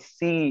and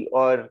see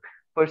or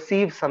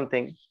perceive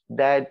something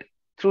that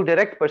through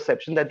direct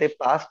perception that they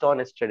passed on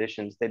as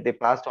traditions, that they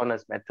passed on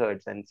as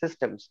methods and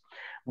systems.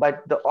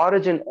 But the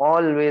origin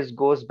always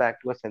goes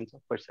back to a sense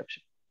of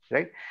perception,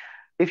 right?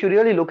 If you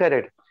really look at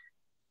it,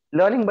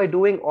 learning by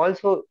doing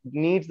also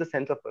needs the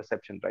sense of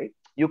perception, right?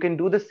 You can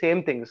do the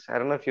same things. I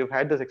don't know if you've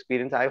had this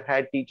experience. I've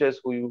had teachers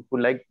who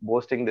like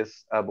boasting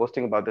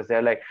about this.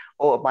 They're like,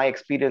 oh, my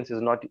experience is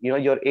not,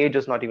 your age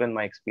is not even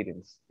my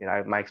experience.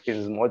 My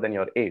experience is more than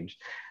your age.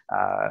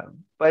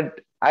 But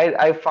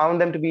I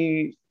found them to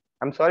be,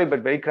 I'm sorry,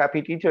 but very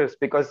crappy teachers,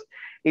 because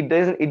it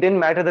didn't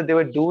matter that they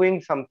were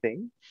doing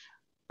something,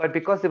 but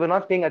because they were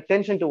not paying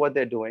attention to what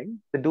they're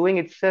doing, the doing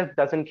itself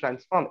doesn't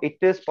transform. It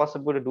is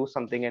possible to do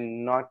something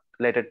and not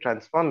let it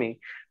transform me,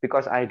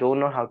 because I don't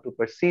know how to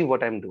perceive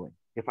what I'm doing.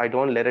 If I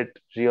don't let it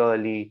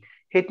really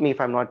hit me,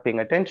 if I'm not paying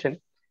attention,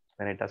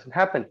 then it doesn't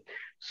happen.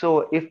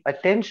 So if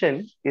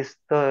attention is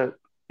the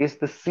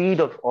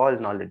seed of all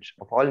knowledge,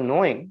 of all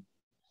knowing,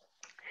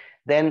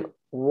 then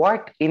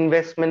what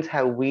investments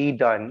have we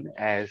done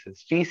as a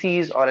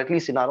species, or at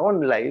least in our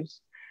own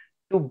lives,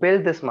 to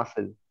build this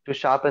muscle, to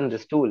sharpen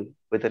this tool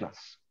within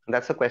us? And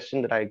that's a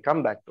question that I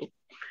come back to,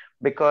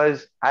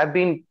 because I've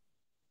been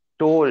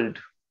told,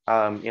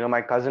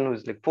 my cousin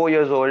who's like 4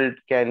 years old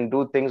can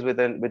do things with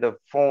a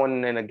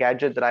phone and a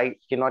gadget that I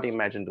cannot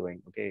imagine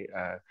doing. Okay.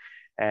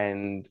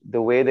 And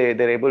the way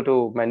they're able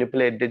to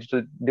manipulate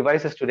digital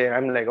devices today,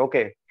 I'm like,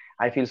 okay,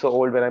 I feel so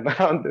old when I'm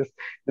around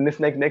this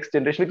next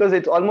generation, because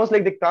it's almost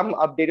like they come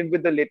updated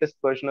with the latest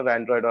version of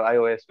Android or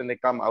iOS when they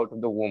come out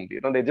of the womb.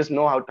 They just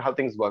know how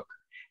things work.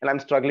 And I'm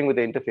struggling with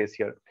the interface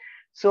here.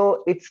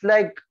 So it's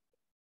like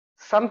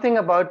something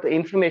about the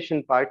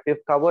information part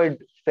we've covered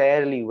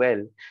fairly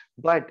well,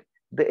 but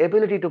the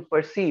ability to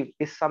perceive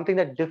is something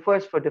that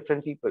differs for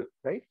different people,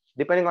 right?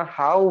 Depending on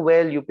how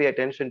well you pay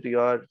attention to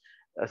your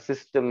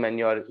system and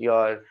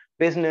your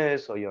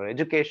business or your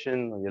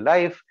education or your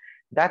life,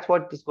 that's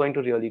what is going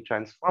to really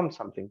transform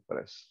something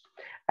for us.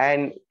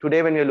 And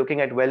today, when we're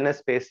looking at wellness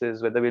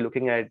spaces, whether we're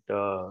looking at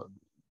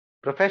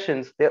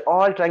professions, they're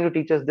all trying to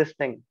teach us this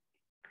thing.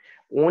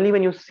 Only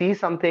when you see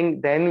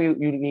something, then you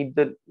need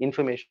the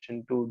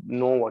information to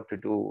know what to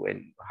do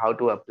and how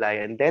to apply,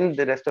 and then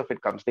the rest of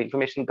it comes. The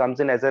information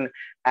comes in as an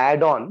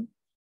add-on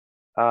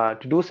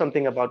to do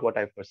something about what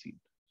I've perceived,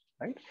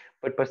 right?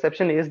 But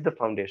perception is the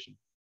foundation.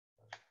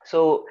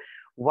 So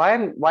why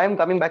I'm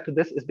coming back to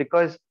this is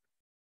because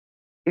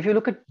if you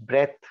look at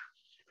breath,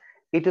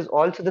 it is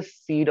also the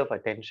seed of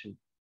attention.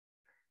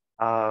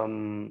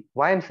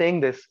 Why I'm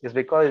saying this is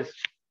because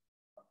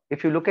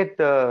if you look at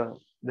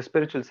the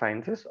spiritual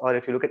sciences, or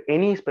if you look at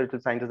any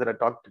spiritual sciences that are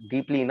talked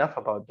deeply enough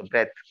about the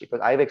breath, because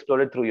I've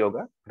explored it through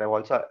yoga, but I've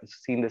also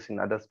seen this in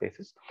other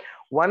spaces.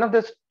 One of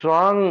the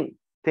strong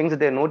things that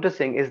they're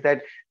noticing is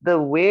that the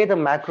way the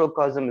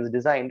macrocosm is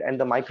designed and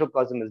the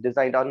microcosm is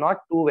designed are not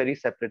two very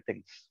separate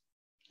things,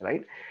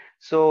 right?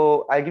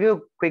 So I'll give you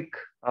a quick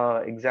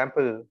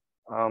example.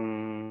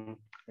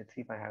 Let's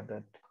see if I have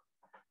that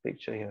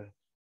picture here.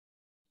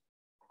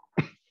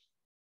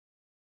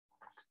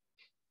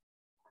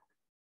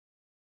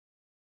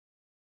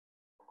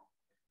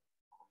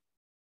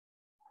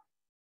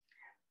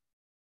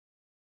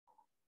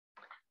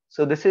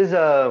 So this is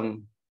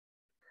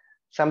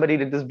somebody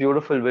did this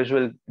beautiful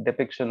visual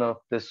depiction of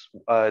this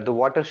the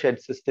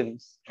watershed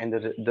systems and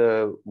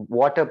the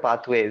water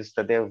pathways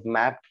that they have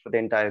mapped for the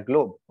entire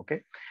globe.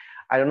 Okay,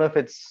 I don't know if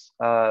it's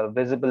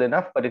visible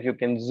enough, but if you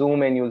can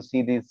zoom in, you'll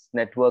see this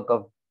network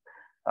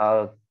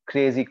of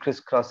crazy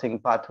crisscrossing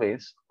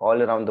pathways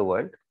all around the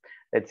world.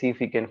 Let's see if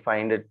we can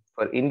find it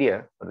for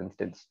India, for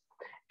instance.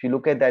 If you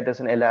look at that,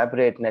 there's an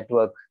elaborate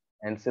network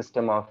and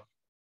system of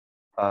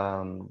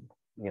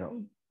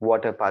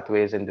water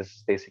pathways, and this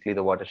is basically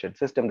the watershed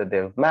system that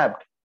they've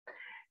mapped.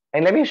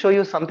 And let me show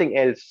you something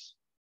else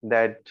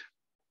that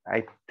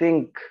I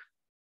think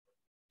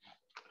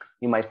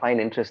you might find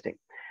interesting.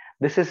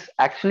 This is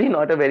actually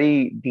not a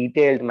very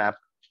detailed map,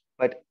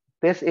 but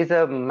this is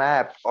a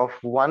map of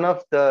one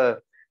of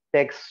the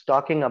texts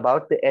talking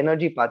about the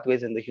energy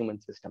pathways in the human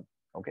system.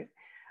 Okay,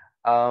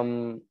 I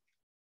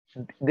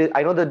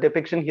know the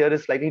depiction here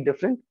is slightly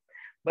different,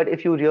 but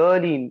if you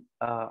really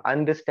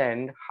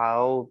understand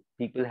how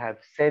people have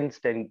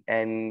sensed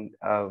and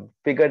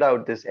figured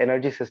out this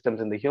energy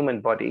systems in the human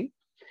body,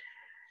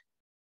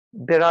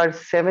 there are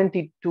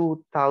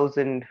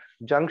 72,000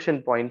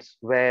 junction points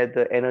where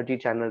the energy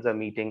channels are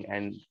meeting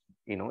and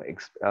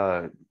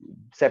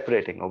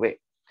separating away.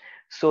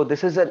 So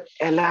this is an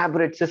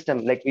elaborate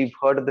system. Like, we've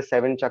heard of the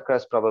 7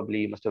 chakras, probably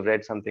you must have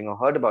read something or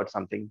heard about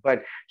something,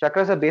 but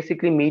chakras are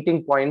basically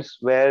meeting points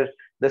where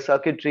the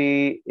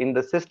circuitry in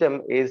the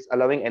system is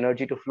allowing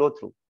energy to flow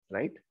through,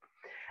 right?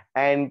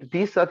 And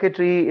these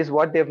circuitry is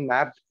what they've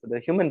mapped for the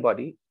human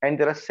body. And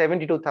there are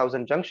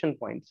 72,000 junction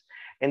points.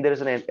 And there is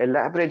an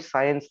elaborate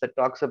science that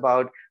talks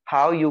about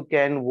how you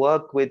can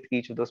work with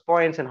each of those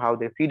points and how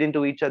they feed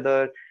into each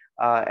other.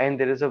 And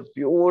there is a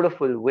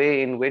beautiful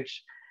way in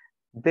which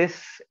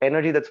this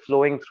energy that's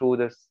flowing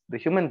through the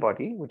human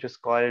body, which is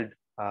called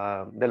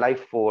the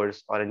life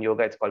force, or in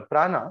yoga it's called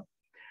prana,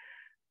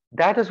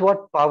 that is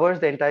what powers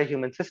the entire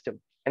human system.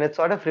 And it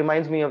sort of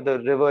reminds me of the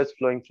rivers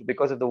flowing through,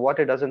 because if the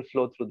water doesn't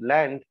flow through the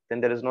land,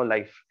 then there is no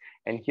life.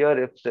 And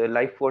here, if the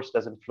life force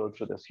doesn't flow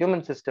through this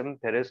human system,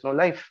 there is no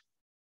life.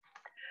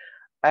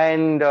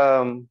 And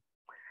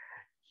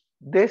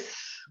this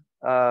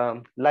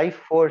life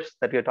force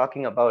that we're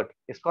talking about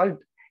is called,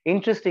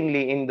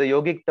 interestingly, in the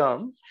yogic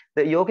term,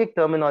 the yogic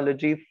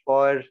terminology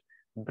for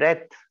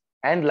breath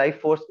and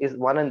life force is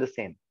one and the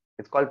same.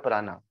 It's called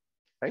prana,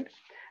 right?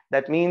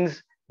 That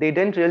means they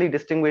didn't really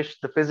distinguish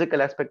the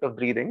physical aspect of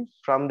breathing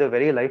from the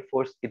very life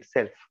force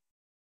itself,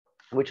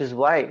 which is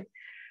why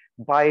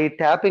by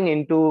tapping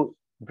into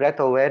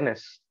breath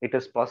awareness, it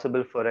is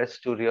possible for us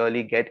to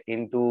really get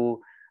into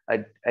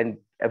a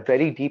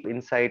very deep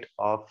insight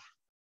of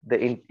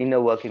the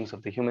inner workings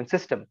of the human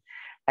system.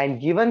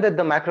 And given that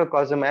the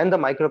macrocosm and the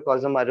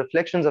microcosm are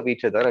reflections of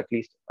each other, at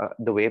least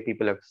the way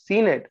people have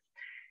seen it,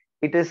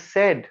 it is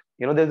said,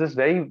 there's this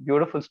very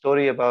beautiful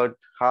story about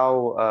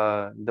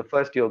how the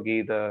first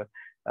yogi,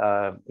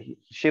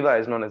 Shiva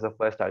is known as the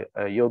first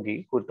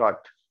yogi who taught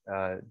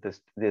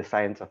the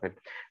science of it.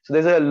 So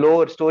there's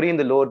a story in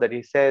the lore that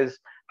he says,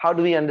 how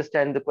do we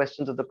understand the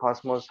questions of the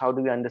cosmos? How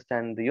do we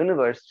understand the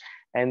universe?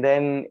 And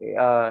then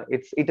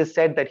it is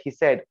said that he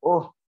said,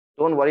 oh,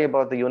 don't worry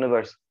about the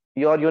universe.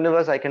 Your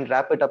universe, I can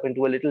wrap it up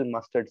into a little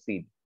mustard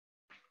seed.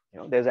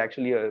 There's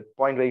actually a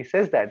point where he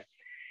says that.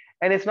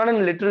 And it's not in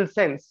a literal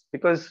sense,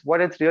 because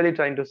what it's really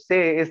trying to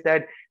say is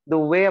that the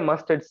way a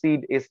mustard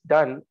seed is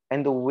done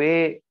and the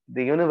way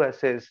the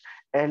universe is,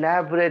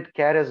 elaborate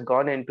care has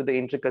gone into the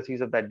intricacies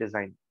of that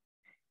design.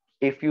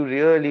 If you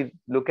really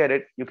look at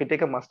it, you can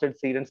take a mustard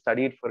seed and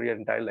study it for your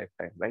entire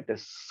lifetime, right?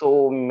 There's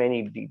so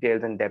many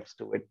details and depths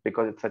to it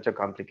because it's such a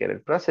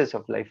complicated process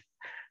of life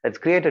that's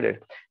created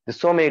it. There's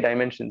so many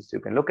dimensions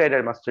you can look at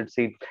a mustard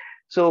seed.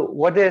 So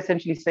what they're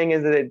essentially saying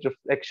is that it's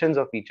reflections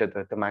of each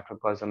other, the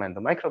macrocosm and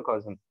the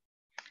microcosm.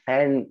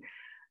 And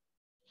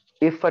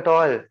if at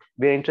all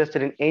we're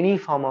interested in any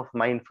form of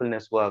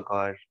mindfulness work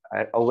or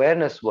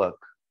awareness work,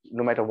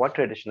 no matter what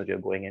tradition that you're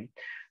going in,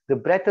 the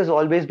breath has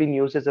always been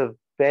used as a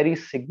very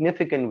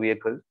significant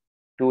vehicle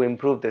to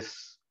improve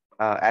this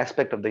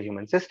aspect of the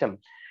human system.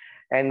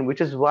 And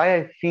which is why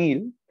I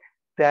feel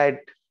that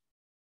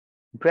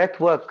breath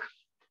work,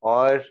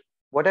 or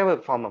whatever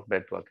form of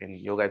breath work, in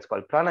yoga it's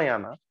called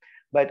pranayama,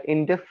 but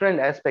in different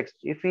aspects,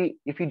 if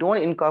we don't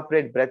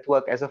incorporate breath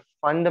work as a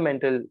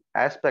fundamental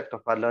aspect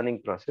of our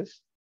learning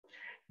process,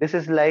 this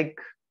is like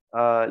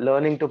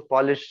learning to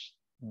polish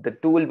the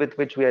tool with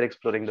which we are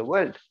exploring the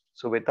world.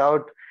 So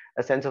without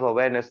a sense of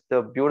awareness,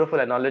 the beautiful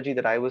analogy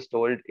that I was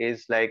told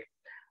is like,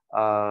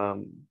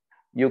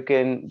 you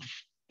can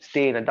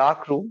stay in a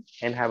dark room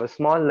and have a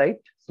small light,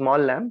 small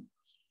lamp,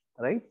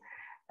 right?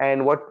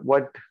 And what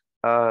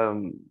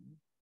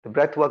the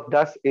breath work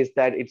does is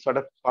that it sort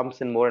of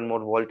pumps in more and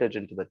more voltage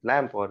into that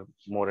lamp, or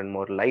more and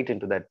more light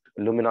into that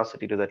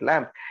luminosity to that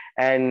lamp.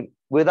 And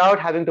without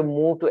having to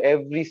move to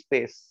every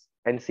space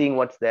and seeing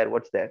what's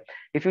there,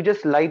 if you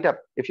just light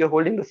up, if you're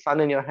holding the sun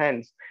in your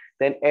hands,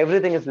 then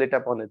everything is lit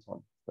up on its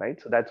own,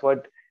 right? So that's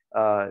what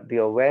the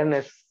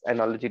awareness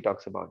analogy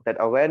talks about. That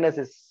awareness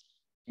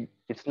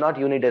it's not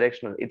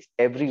unidirectional, it's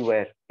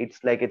everywhere. It's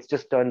like it's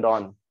just turned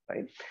on,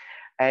 right?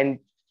 And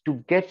to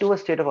get to a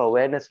state of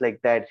awareness like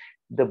that,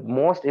 the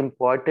most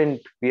important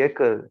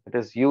vehicle that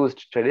is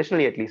used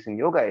traditionally, at least in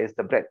yoga, is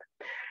the breath.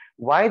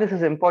 Why this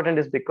is important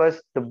is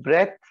because the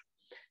breath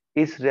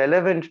is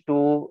relevant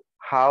to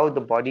how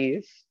the body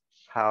is,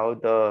 how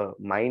the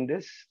mind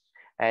is.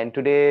 And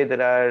today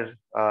there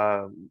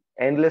are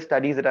endless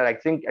studies that are, I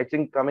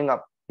think coming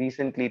up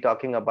recently,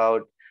 talking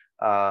about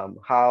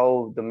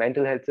how the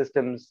mental health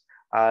systems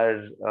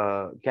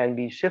can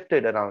be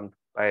shifted around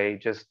by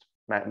just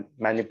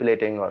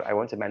manipulating, or I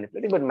won't say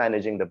manipulating, but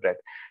managing the breath.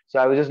 So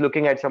I was just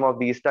looking at some of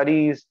these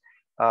studies,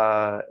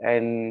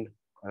 and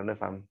I don't know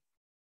if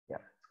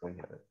it's going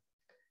here.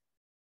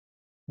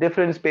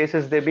 Different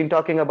spaces, they've been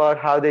talking about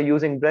how they're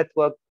using breath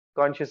work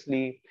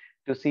consciously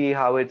to see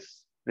how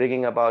it's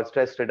bringing about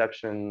stress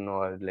reduction,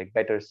 or like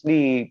better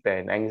sleep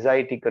and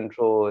anxiety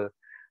control.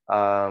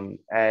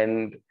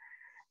 And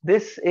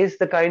this is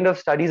the kind of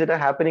studies that are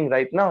happening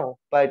right now,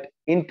 but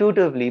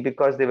intuitively,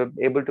 because they were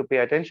able to pay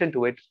attention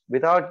to it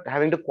without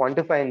having to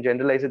quantify and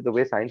generalize it the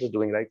way science is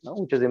doing right now,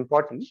 which is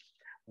important.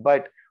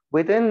 But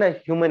within the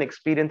human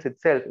experience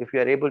itself, if you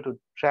are able to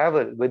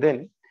travel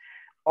within,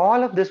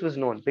 all of this was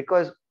known,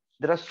 because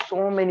there are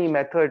so many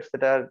methods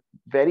that are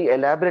very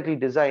elaborately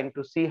designed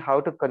to see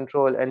how to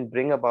control and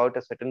bring about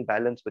a certain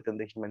balance within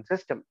the human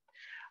system.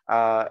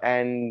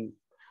 And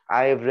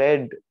I've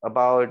read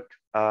about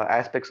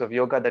aspects of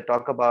yoga that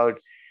talk about,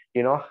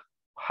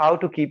 how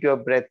to keep your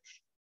breath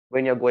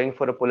when you're going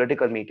for a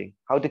political meeting,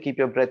 how to keep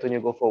your breath when you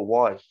go for a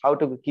war, how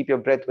to keep your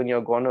breath when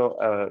you're going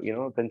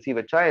to, conceive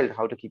a child,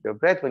 how to keep your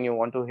breath when you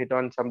want to hit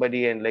on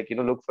somebody and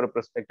look for a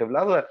prospective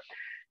lover.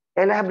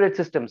 Elaborate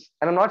systems.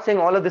 And I'm not saying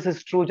all of this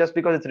is true just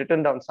because it's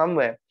written down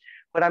somewhere,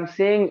 but I'm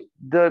saying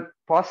the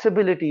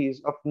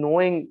possibilities of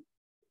knowing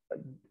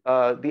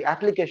the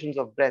applications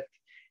of breath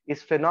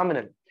is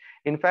phenomenal.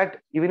 In fact,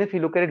 even if you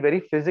look at it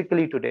very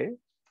physically today,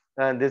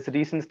 this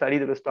recent study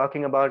that was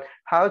talking about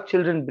how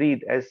children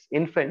breathe as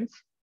infants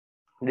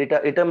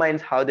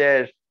determines how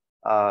their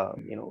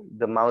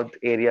the mouth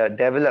area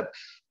develops,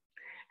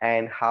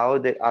 and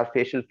how our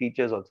facial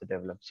features also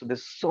develop. So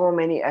there's so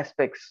many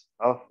aspects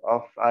of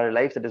our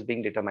lives that is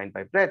being determined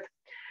by breath.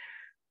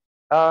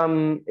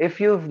 If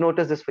you've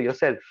noticed this for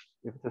yourself,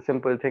 if it's a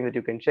simple thing that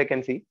you can check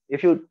and see,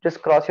 if you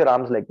just cross your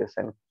arms like this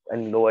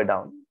and lower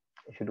down,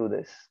 if you do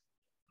this,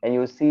 and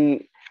you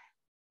see,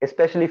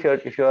 especially if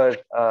you're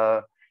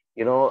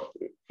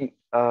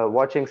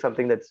watching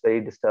something that's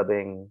very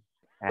disturbing,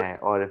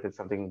 or if it's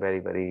something very,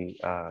 very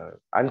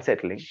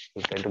unsettling,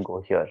 you tend to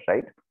go here,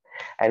 right?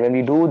 And when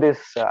we do this,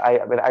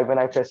 when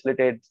I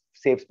facilitate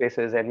safe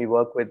spaces and we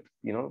work with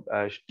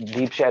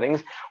deep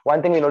sharings,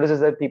 one thing we notice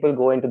is that people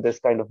go into this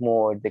kind of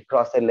mode. They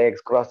cross their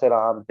legs, cross their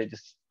arms, they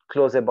just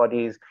close their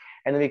bodies,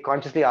 and then we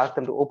consciously ask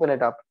them to open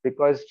it up,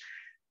 because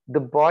the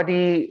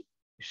body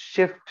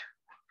shift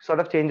sort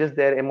of changes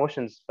their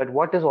emotions. But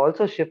what is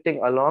also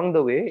shifting along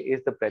the way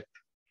is the breath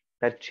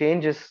that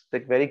changes the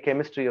very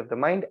chemistry of the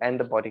mind and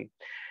the body.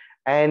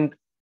 And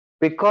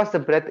because the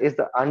breath is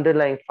the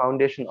underlying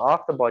foundation of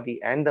the body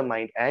and the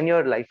mind and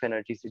your life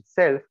energies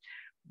itself,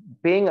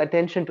 paying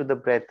attention to the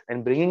breath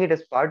and bringing it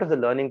as part of the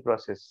learning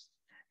process,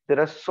 there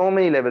are so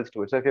many levels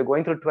to it. So if you're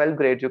going through 12th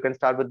grade, you can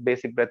start with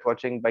basic breath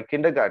watching by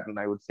kindergarten,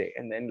 I would say.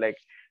 And then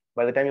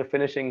by the time you're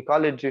finishing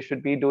college, you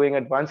should be doing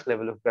advanced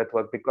level of breath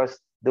work, because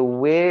the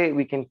way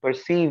we can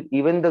perceive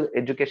even the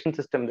education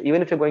system,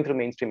 even if you're going through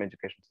mainstream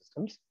education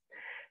systems,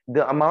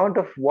 the amount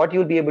of what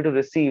you'll be able to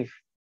receive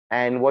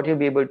and what you'll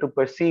be able to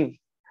perceive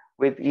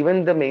with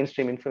even the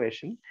mainstream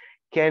information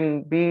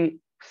can be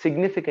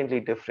significantly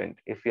different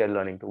if we are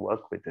learning to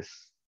work with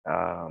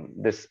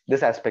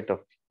this aspect of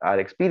our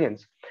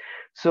experience.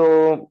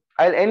 So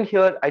I'll end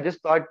here. I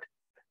just thought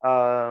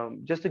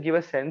just to give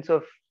a sense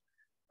of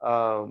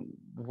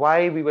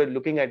why we were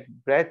looking at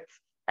breath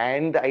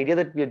and the idea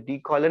that we are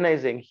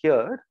decolonizing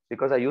here,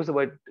 because I use the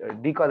word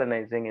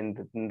decolonizing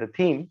in the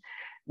theme.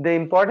 The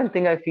important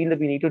thing I feel that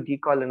we need to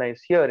decolonize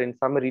here, in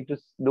summary, to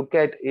look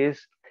at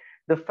is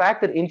the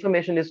fact that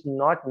information is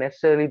not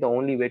necessarily the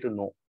only way to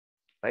know,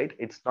 right?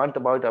 It's not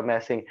about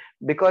amassing,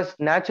 because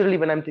naturally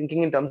when I'm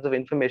thinking in terms of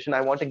information,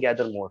 I want to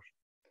gather more.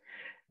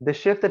 The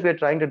shift that we're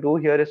trying to do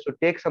here is to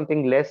take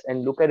something less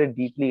and look at it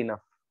deeply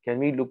enough. Can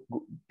we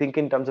think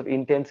in terms of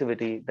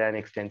intensivity than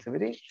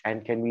extensivity?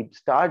 And can we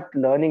start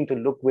learning to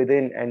look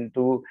within and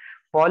to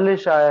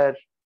polish our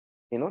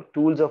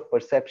tools of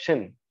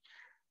perception?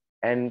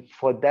 And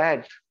for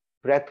that,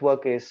 breath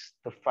work is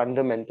the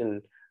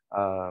fundamental,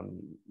 I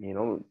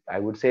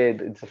would say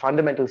it's a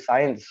fundamental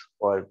science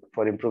for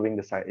improving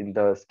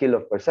the skill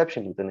of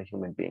perception within a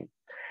human being.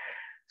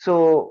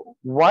 So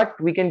what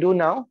we can do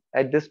now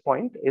at this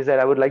point is that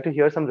I would like to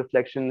hear some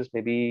reflections.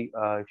 Maybe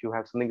if you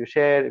have something to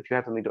share, if you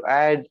have something to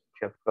add,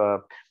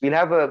 we'll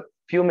have a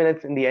few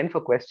minutes in the end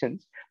for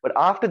questions. But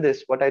after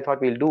this, what I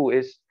thought we'll do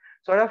is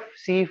sort of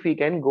see if we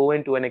can go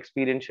into an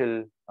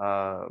experiential,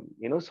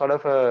 sort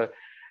of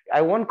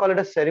I won't call it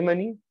a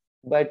ceremony,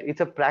 but it's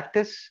a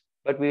practice,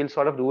 but we'll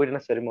sort of do it in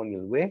a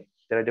ceremonial way.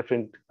 There are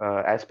different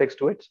aspects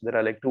to it. So there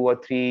are like 2 or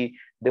 3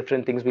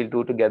 different things we'll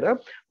do together,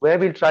 where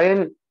we'll try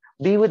and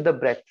be with the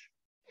breath,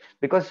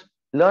 because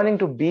learning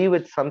to be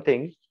with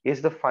something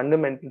is the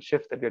fundamental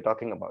shift that we're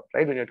talking about,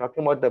 right? When you're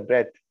talking about the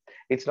breath,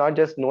 it's not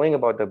just knowing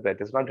about the breath,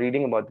 it's not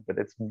reading about the breath,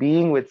 it's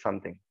being with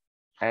something.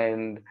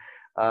 And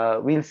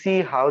we'll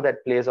see how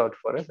that plays out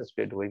for us as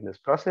we're doing this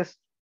process.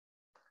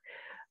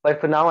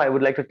 But for now, I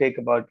would like to take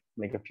about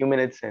like a few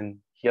minutes and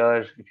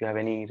hear if you have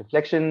any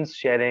reflections,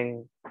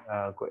 sharing,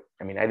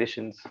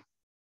 additions.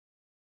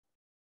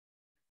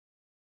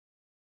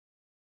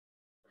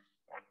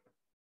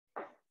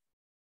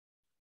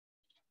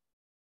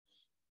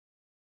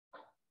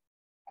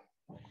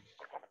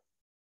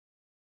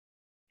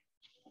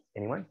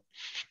 Anyone?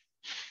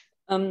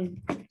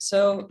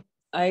 So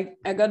I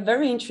got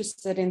very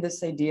interested in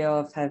this idea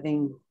of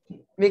having,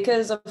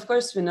 because of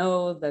course we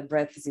know that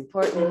breath is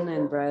important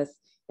and breath,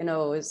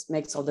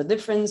 makes all the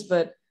difference.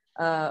 But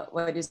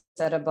what you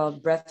said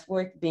about breath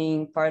work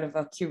being part of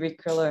a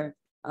curricular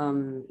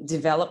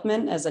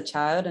development as a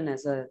child and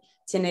as a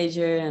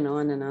teenager and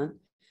on and on.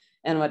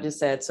 And what you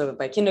said, so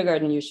by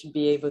kindergarten, you should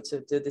be able to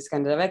do this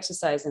kind of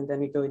exercise, and then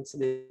we go into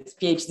this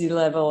PhD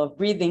level of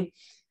breathing.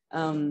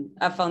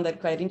 I found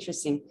that quite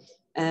interesting.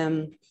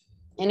 And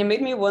it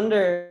made me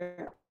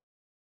wonder,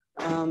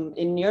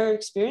 in your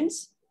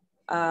experience,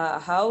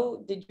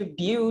 how did you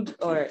build,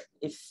 or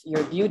if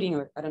you're building,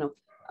 or I don't know,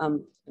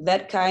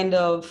 that kind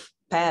of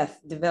path,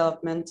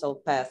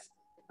 developmental path?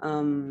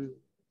 And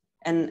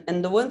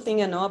the one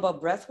thing I know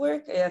about breath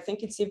work, I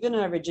think it's even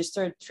a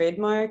registered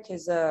trademark,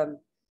 is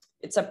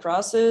it's a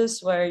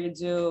process where you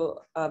do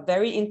a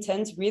very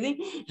intense breathing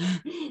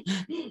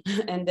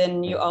and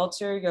then you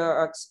alter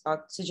your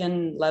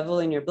oxygen level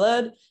in your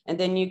blood, and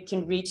then you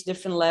can reach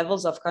different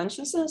levels of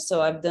consciousness.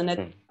 So I've done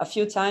it a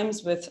few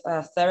times with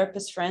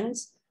therapist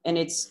friends, and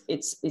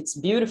it's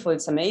beautiful.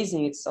 It's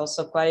amazing. It's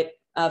also quite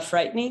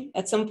frightening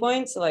at some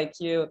points. Like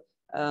you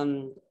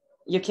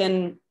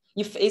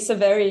face a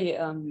very,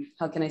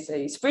 how can I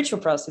say, spiritual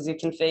process. You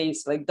can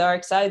face like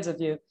dark sides of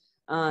you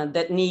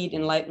that need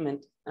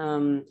enlightenment.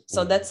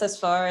 So that's as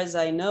far as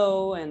I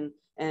know.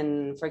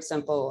 And for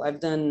example, I've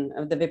done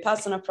the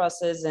Vipassana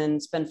process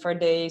and spent 4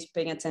 days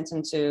paying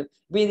attention to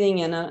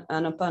breathing and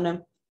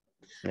Anapana.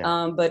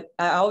 But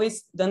I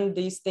always done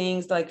these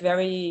things like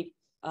very,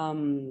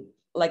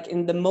 like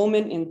in the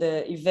moment, in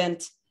the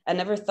event. I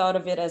never thought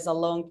of it as a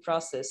long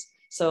process.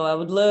 So I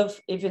would love,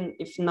 even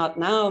if not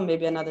now,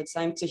 maybe another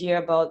time, to hear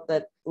about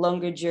that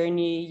longer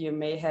journey you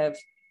may have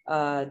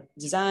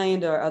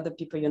designed, or other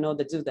people you know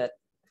that do that.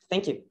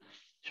 Thank you.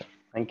 Sure.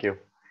 Thank you.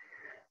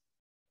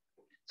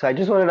 So I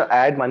just wanted to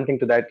add one thing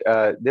to that.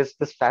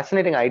 This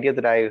fascinating idea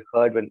that I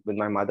heard when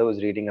my mother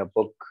was reading a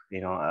book,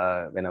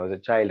 when I was a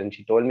child, and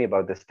she told me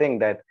about this thing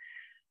that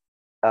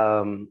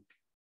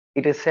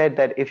it is said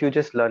that if you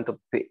just learn to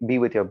be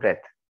with your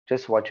breath,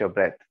 just watch your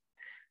breath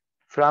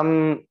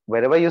from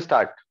whenever you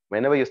start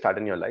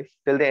in your life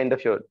till the end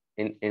of your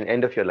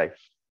end of your life.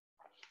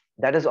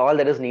 That is all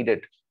that is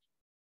needed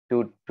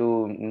to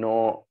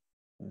know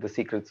the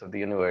secrets of the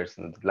universe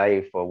and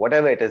life, or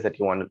whatever it is that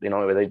you want to,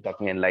 whether you're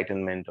talking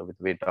enlightenment or whether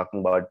we're talking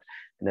about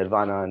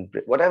nirvana and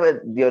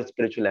whatever your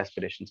spiritual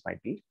aspirations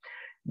might be.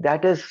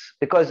 That is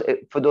because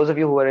for those of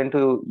you who are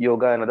into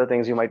yoga and other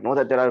things, you might know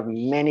that there are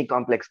many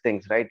complex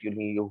things, right?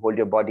 You hold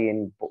your body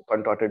in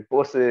contorted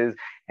poses,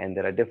 and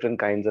there are different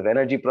kinds of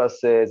energy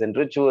process and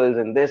rituals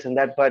and this and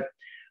that. But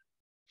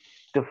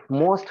the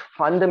most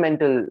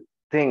fundamental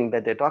thing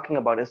that they're talking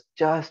about is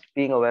just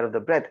being aware of the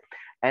breath.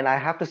 And I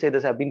have to say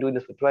this, I've been doing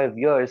this for 12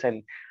 years,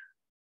 and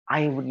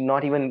I would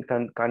not even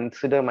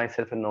consider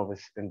myself a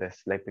novice in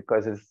this, like,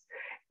 because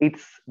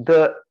it's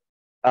the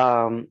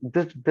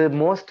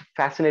most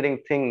fascinating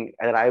thing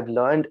that I've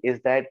learned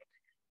is that,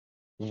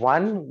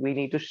 one, we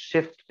need to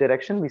shift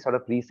direction. We sort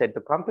of reset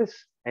the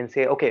compass and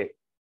say, okay,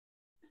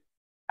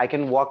 I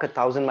can walk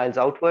 1,000 miles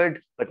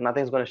outward, but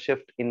nothing's going to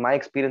shift in my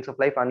experience of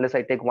life unless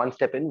I take one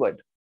step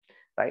inward,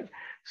 right?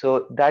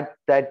 So that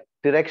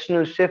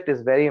directional shift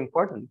is very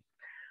important.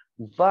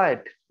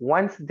 But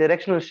once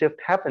directional shift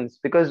happens,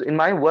 because in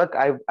my work,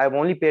 I've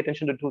only paid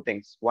attention to two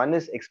things. One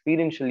is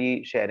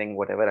experientially sharing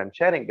whatever I'm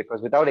sharing,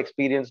 because without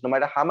experience, no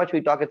matter how much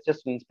we talk, it's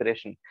just an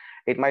inspiration.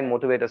 It might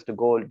motivate us to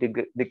go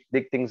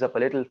dig things up a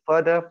little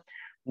further.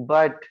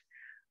 But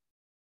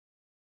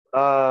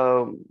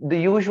the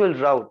usual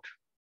route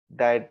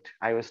that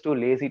I was too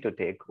lazy to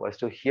take was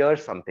to hear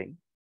something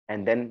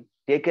and then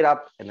take it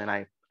up, and then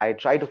I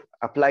try to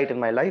apply it in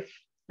my life.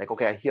 Like,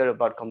 okay, I hear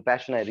about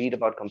compassion, I read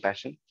about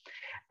compassion,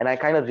 and I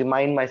kind of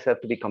remind myself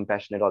to be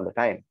compassionate all the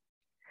time.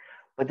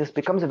 But this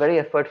becomes a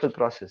very effortful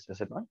process, is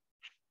it not?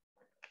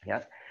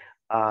 Yeah.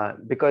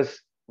 Because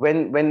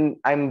when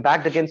I'm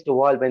backed against the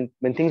wall,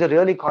 when things are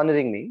really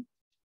cornering me,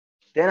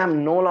 then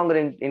I'm no longer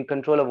in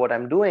control of what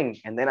I'm doing,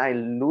 and then I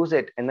lose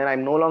it, and then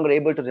I'm no longer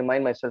able to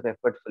remind myself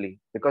effortfully,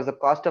 because the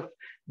cost of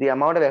the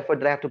amount of effort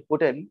that I have to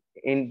put in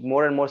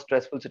more and more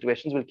stressful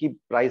situations will keep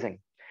rising.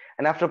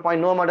 And after a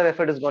point, no amount of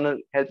effort is going to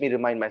help me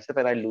remind myself,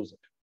 and I lose it,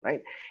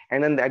 right?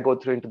 And then I go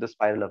through into the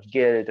spiral of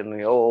guilt,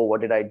 and oh,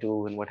 what did I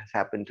do, and what has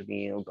happened to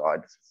me? Oh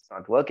God, it's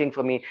not working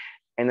for me.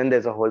 And then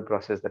there's a whole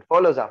process that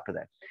follows after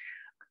that.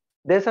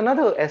 There's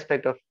another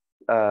aspect of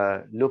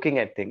looking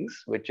at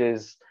things, which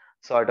is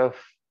sort of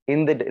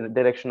in the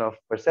direction of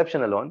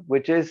perception alone,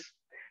 which is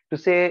to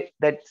say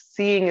that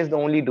seeing is the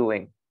only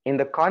doing, in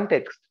the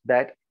context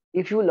that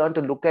if you learn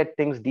to look at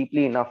things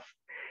deeply enough,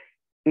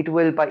 it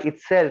will by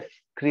itself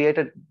create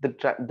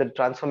the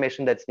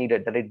transformation that's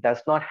needed, that it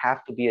does not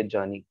have to be a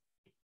journey.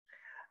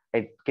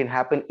 It can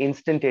happen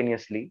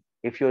instantaneously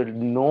if you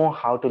know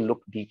how to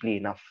look deeply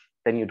enough.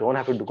 Then you don't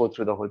have to go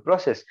through the whole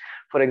process.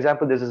 For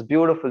example, there's this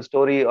beautiful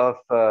story of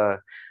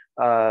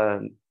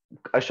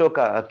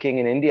Ashoka, a king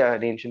in India,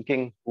 an ancient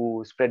king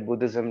who spread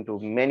Buddhism to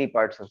many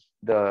parts of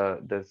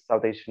the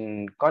South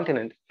Asian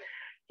continent.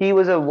 He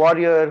was a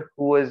warrior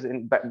who was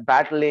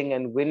battling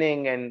and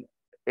winning, and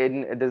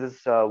there's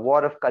this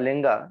war of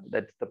Kalinga,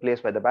 that's the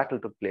place where the battle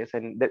took place,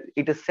 and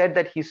it is said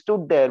that he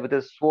stood there with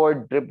his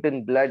sword dripped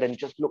in blood and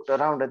just looked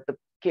around at the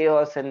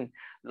chaos and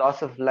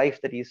loss of life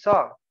that he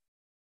saw.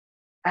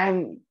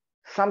 And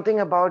something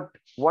about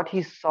what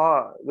he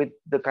saw, with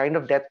the kind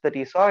of depth that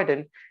he saw it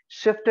in,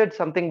 shifted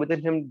something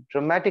within him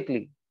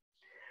dramatically.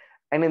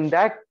 And in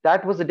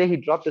that was the day he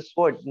dropped his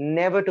sword,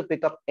 never to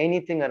pick up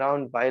anything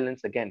around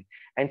violence again.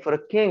 And for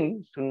a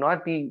king to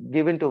not be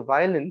given to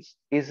violence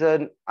is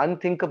an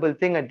unthinkable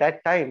thing at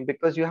that time,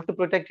 because you have to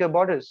protect your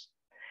borders.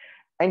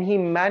 And he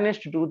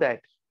managed to do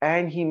that.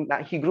 And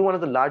he grew one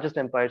of the largest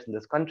empires in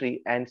this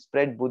country and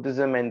spread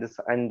Buddhism and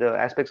the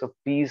aspects of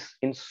peace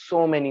in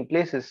so many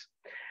places.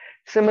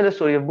 Similar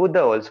story of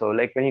Buddha also,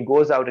 like when he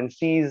goes out and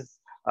sees,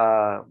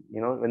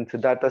 when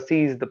Siddhartha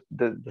sees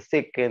the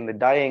sick and the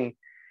dying,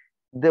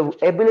 the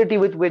ability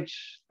with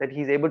which that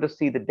he's able to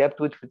see, the depth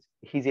with which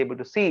he's able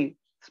to see,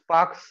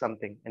 sparks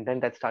something, and then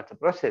that starts a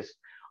process.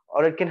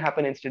 Or it can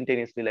happen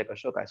instantaneously like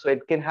Ashoka. So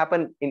it can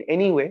happen in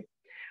any way,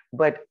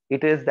 but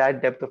it is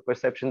that depth of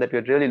perception that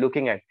we're really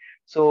looking at.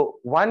 So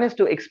one is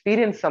to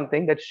experience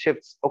something that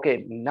shifts.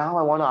 Okay, now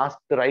I want to ask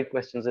the right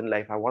questions in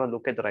life. I want to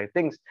look at the right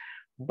things.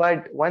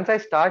 But once I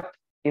start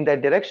in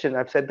that direction,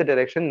 I've set the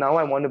direction. Now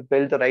I want to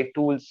build the right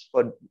tools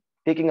for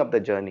taking up the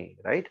journey,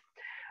 right?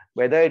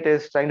 Whether it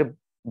is trying to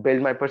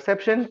build my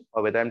perception,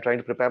 or whether I'm trying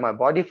to prepare my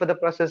body for the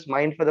process,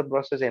 mind for the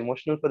process,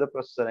 emotional for the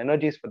process, or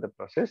energies for the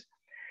process,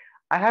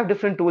 I have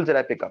different tools that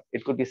I pick up.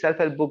 It could be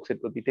self-help books,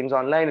 it could be things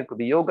online, it could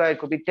be yoga, it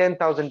could be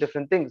 10,000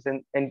 different things.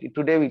 And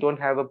today we don't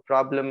have a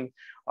problem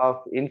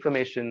of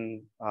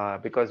information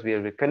because we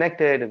are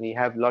connected and we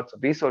have lots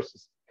of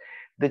resources.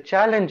 The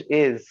challenge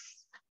is,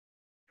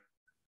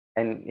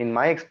 and in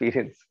my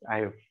experience,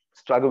 I've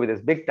struggled with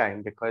this big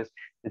time, because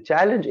the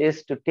challenge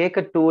is to take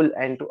a tool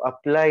and to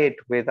apply it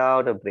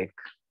without a break.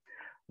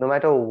 No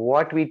matter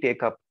what we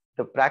take up,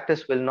 the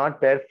practice will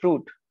not bear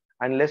fruit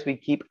unless we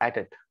keep at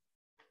it,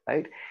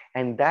 right?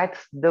 And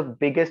that's the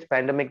biggest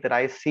pandemic that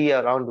I see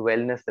around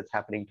wellness that's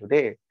happening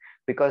today,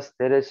 because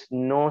there is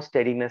no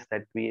steadiness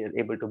that we are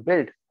able to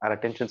build. Our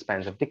attention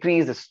spans have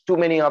decreased. There's too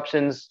many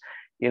options.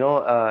 In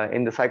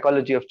the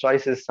psychology of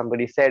choices,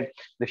 somebody said,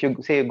 if you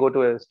say you go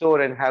to a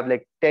store and have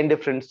like 10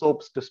 different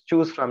soaps to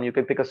choose from, you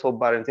can pick a soap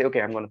bar and say,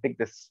 okay, I'm going to pick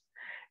this.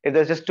 If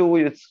there's just two,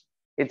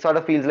 it sort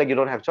of feels like you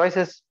don't have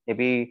choices.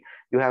 Maybe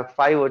you have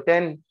 5 or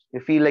 10,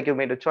 you feel like you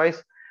made a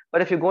choice.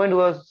 But if you go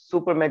into a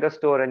super mega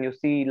store and you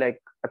see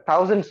like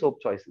 1,000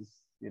 soap choices,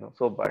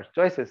 soap bar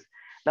choices,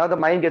 now the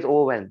mind gets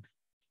overwhelmed.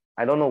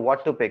 I don't know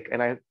what to pick,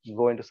 and I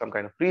go into some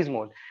kind of freeze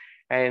mode.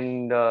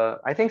 And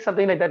I think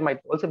something like that might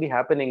also be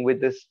happening with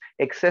this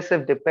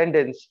excessive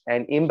dependence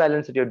and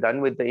imbalance that you're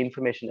done with the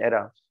information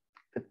era.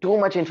 Too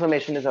much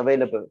information is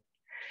available,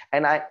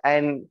 and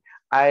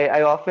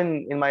I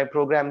often in my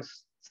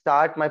programs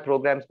start my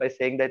programs by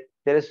saying that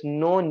there is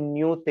no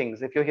new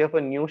things. If you're here for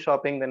new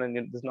shopping, then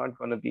it's not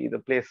going to be the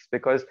place,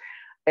 because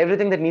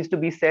everything that needs to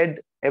be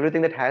said,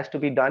 everything that has to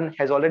be done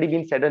has already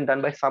been said and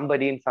done by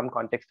somebody in some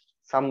context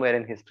somewhere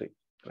in history,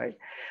 right?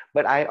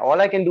 But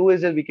all I can do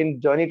is that we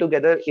can journey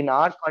together in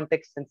our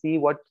context and see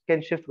what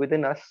can shift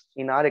within us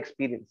in our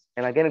experience.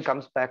 And again, it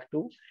comes back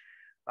to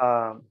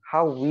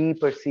how we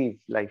perceive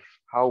life,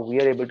 how we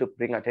are able to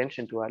bring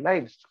attention to our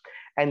lives.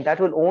 And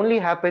that will only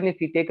happen if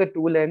we take a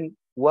tool and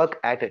work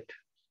at it.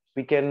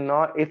 We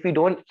cannot, if we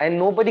don't, and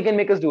nobody can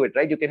make us do it,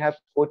 right? You can have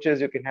coaches,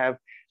 you can have,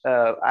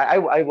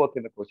 I work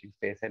in the coaching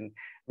space, and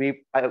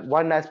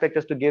one aspect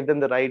is to give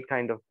them the right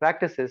kind of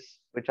practices,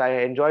 which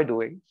I enjoy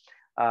doing,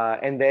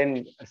 and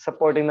then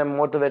supporting them,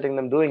 motivating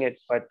them doing it.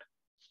 But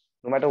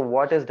no matter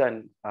what is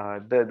done,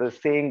 the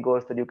saying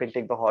goes that you can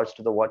take the horse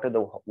to the water,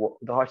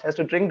 the horse has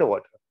to drink the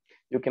water.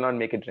 You cannot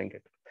make it drink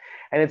it.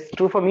 And it's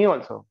true for me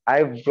also.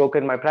 I've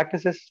broken my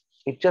practices.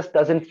 It just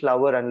doesn't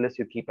flower unless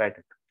you keep at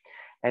it.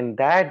 And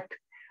that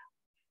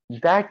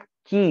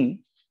key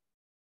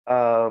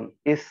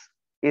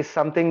is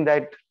something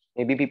that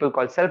maybe people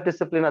call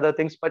self-discipline, other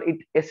things, but it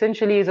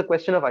essentially is a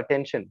question of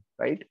attention,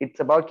 right? It's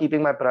about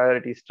keeping my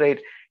priorities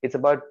straight. It's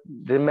about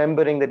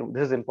remembering that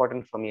this is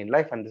important for me in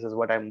life and this is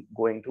what I'm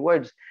going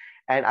towards.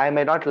 And I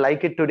might not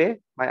like it today.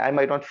 I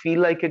might not feel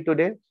like it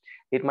today.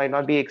 It might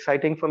not be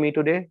exciting for me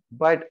today,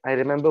 but I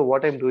remember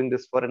what I'm doing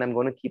this for, and I'm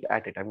going to keep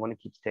at it. I'm going to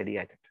keep steady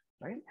at it,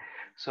 right?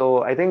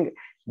 So I think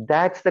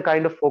that's the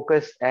kind of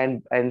focus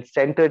and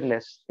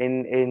centeredness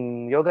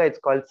in yoga. It's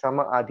called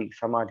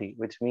samadhi,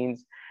 which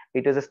means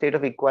it is a state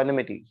of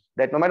equanimity,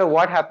 that no matter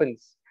what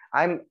happens,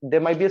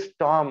 there might be a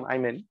storm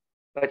I'm in,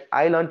 but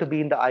I learn to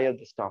be in the eye of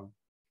the storm.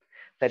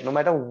 That no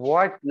matter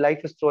what life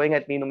is throwing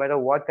at me, no matter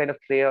what kind of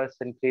chaos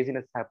and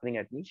craziness is happening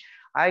at me,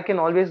 I can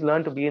always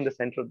learn to be in the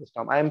center of the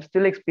storm. I am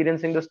still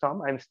experiencing the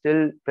storm. I'm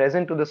still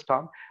present to the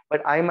storm,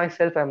 but I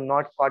myself am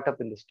not caught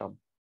up in the storm.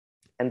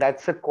 And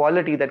that's a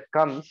quality that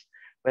comes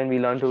when we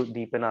learn to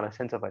deepen our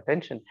sense of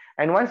attention.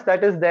 And once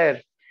that is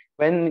there,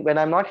 when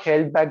I'm not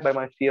held back by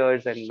my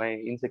fears and my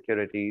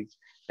insecurities,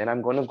 then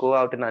I'm going to go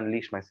out and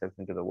unleash myself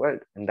into the world.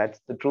 And that's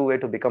the true way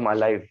to become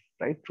alive,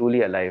 right?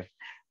 Truly alive.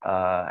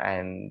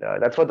 And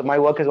that's what my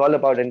work is all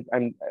about.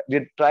 And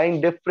we're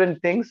trying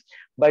different things,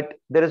 but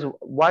there is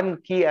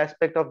one key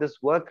aspect of this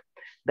work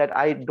that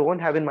I don't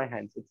have in my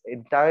hands. It's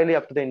entirely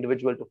up to the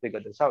individual to figure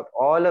this out.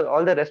 All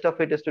the rest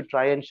of it is to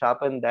try and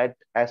sharpen that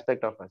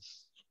aspect of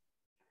us,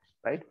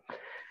 right?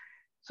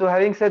 So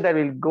having said that,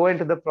 we'll go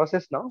into the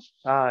process now.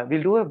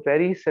 We'll do a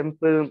very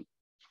simple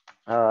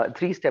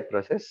 3-step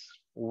process.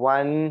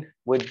 One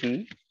would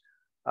be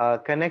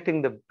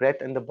connecting the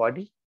breath and the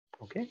body.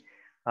 Okay.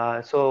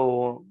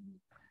 So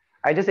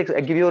I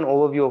give you an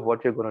overview of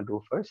what we're going to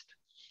do first.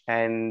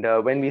 And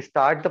when we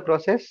start the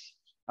process,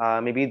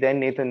 maybe then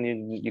Nathan,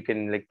 you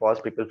can like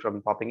pause people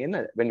from popping in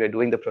when we're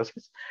doing the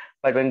process.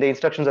 But when the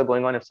instructions are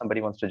going on, if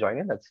somebody wants to join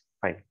in, that's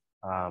fine.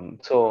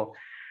 So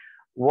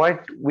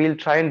what we'll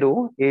try and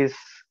do is,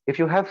 if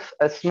you have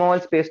a small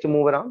space to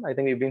move around, I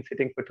think we've been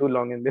sitting for too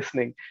long and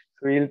listening,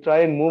 so we'll try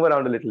and move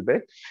around a little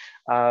bit.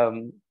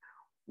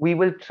 We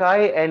will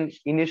try and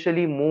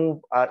initially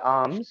move our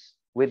arms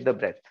with the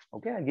breath.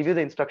 Okay, I'll give you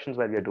the instructions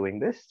while we're doing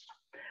this.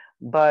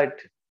 But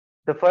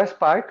the first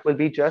part will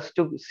be just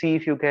to see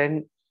if you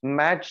can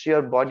match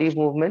your body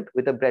movement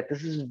with the breath.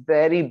 This is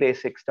very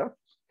basic stuff,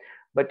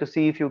 but to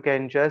see if you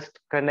can just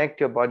connect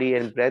your body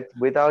and breath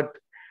without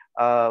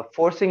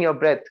forcing your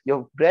breath.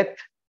 Your breath,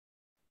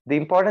 the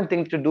important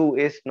thing to do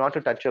is not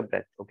to touch your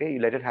breath. Okay, you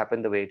let it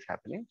happen the way it's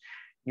happening.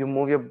 You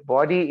move your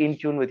body in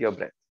tune with your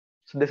breath.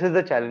 So this is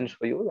the challenge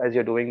for you as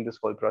you're doing this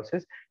whole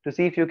process, to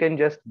see if you can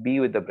just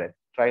be with the breath.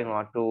 Try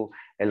not to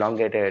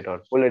elongate it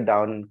or pull it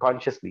down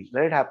consciously.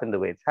 Let it happen the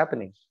way it's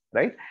happening,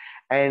 right?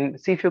 And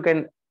see if you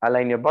can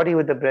align your body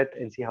with the breath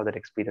and see how that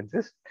experience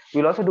is.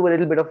 We'll also do a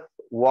little bit of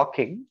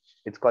walking.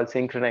 It's called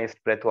synchronized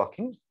breath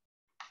walking.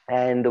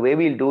 And the way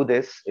we'll do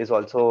this is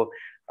also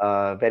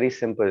very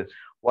simple.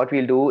 What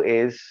we'll do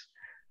is,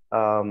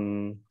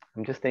 I'm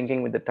just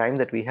thinking with the time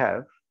that we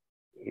have,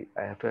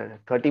 I have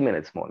 30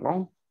 minutes more,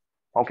 no?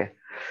 Okay.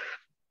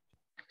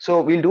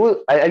 So we'll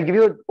do, I'll give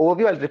you an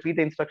overview. I'll repeat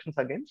the instructions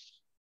again.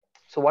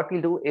 So what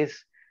we'll do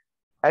is,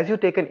 as you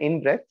take an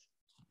in breath,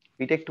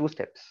 we take 2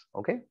 steps.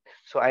 Okay.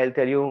 So I'll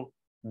tell you,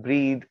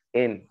 breathe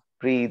in,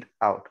 breathe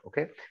out.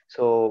 Okay.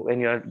 So when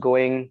you're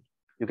going,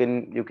 you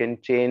can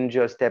change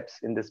your steps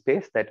in the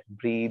space, that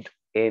breathe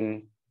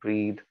in,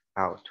 breathe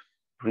out,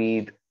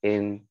 breathe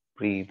in,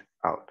 breathe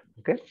out.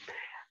 Okay.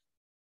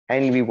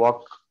 And we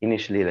walk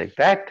initially like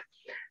that.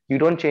 You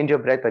don't change your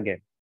breath again.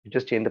 You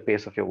just change the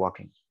pace of your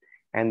walking.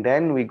 And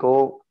then we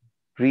go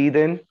breathe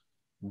in,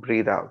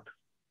 breathe out,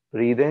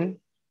 breathe in,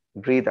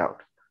 breathe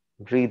out,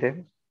 breathe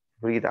in,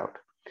 breathe out.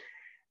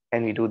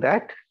 And we do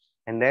that.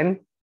 And then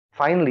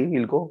finally,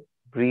 we'll go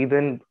breathe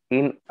in,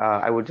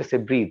 I would just say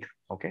breathe.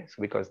 Okay. So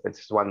because that's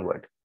just one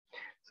word.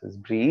 So it's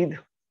breathe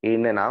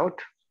in and out,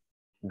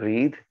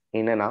 breathe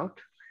in and out,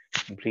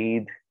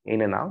 breathe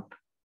in and out,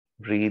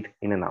 breathe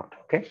in and out.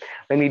 Okay.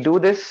 When we do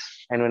this,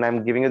 and when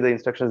I'm giving you the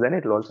instructions, then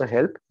it will also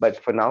help.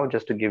 But for now,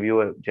 just to give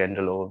you a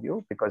general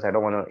overview, because I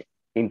don't want to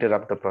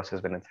interrupt the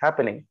process when it's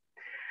happening.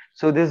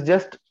 So this is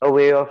just a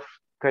way of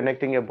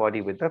connecting your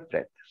body with the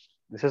breath.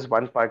 This is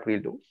one part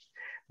we'll do.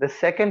 The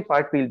second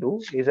part we'll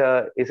do is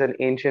an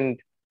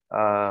ancient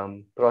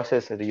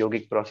process, a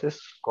yogic process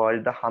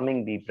called the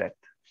humming bee breath.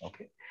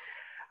 Okay.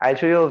 I'll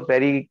show you a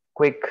very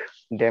quick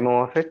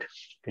demo of it.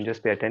 You can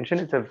just pay attention.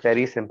 It's a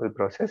very simple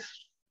process.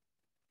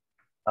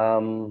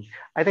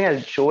 I think I'll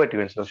show it to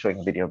you instead of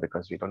showing video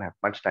because we don't have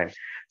much time.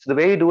 So the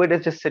way you do it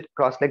is just sit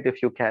cross-legged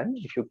if you can.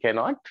 If you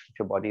cannot, if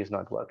your body is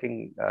not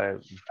working,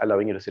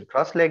 allowing you to sit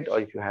cross-legged,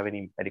 or if you have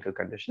any medical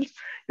conditions,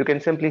 you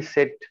can simply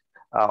sit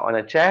on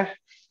a chair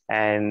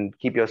and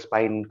keep your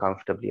spine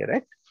comfortably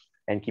erect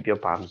and keep your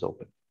palms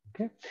open.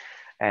 Okay.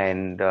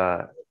 And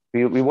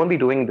we won't be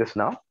doing this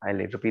now. I'll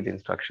repeat the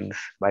instructions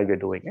while we're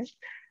doing it.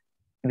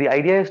 The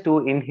idea is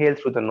to inhale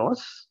through the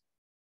nose.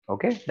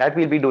 Okay, that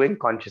we'll be doing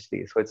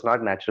consciously. So it's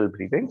not natural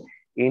breathing.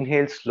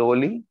 Inhale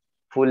slowly,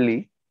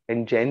 fully,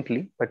 and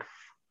gently, but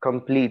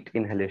complete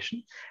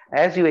inhalation.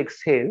 As you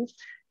exhale,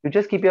 you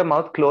just keep your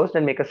mouth closed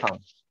and make a sound.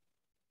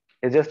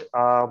 It's just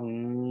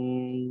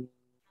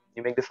you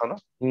make the sound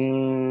of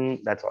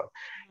that's all.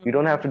 You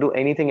don't have to do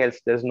anything else.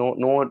 There's no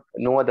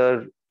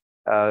other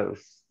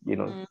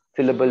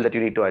syllable that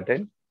you need to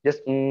attend.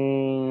 Just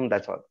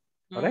that's all.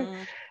 All right.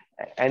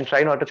 And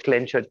try not to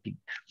clench your teeth.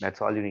 That's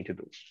all you need to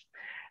do.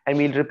 And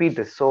we'll repeat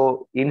this.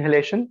 So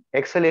inhalation,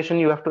 exhalation,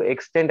 you have to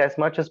extend as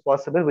much as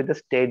possible with a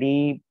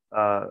steady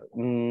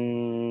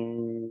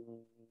sound.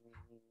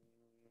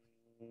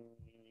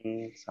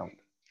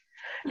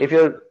 If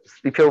your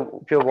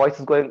voice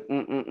is going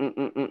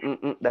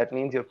that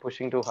means you're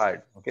pushing too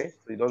hard. Okay,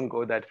 so you don't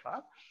go that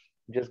far.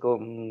 Just go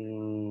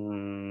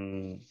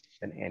and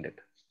end it.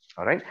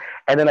 All right,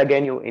 and then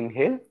again you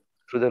inhale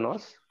through the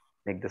nose,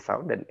 make the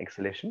sound. Then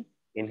exhalation,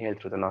 inhale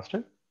through the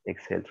nostril,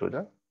 exhale through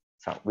the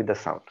sound with the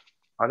sound.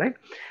 All right.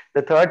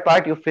 The third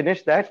part, you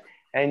finish that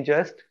and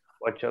just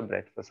watch your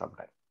breath for some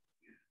time.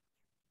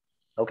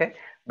 Okay.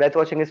 Breath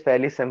watching is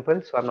fairly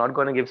simple, so I'm not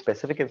going to give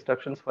specific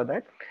instructions for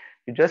that.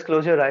 You just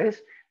close your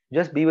eyes,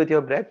 just be with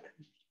your breath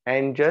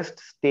and just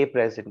stay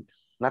present.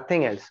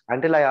 Nothing else.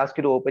 Until I ask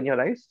you to open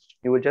your eyes,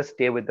 you will just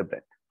stay with the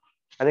breath.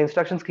 Are the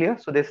instructions clear?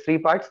 So there's 3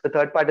 parts. The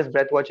third part is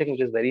breath watching,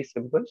 which is very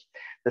simple.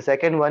 The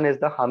second one is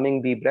the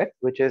humming bee breath,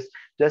 which is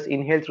just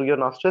inhale through your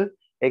nostril,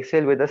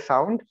 exhale with a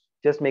sound,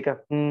 just make a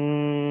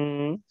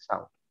sound.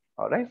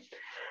 All right.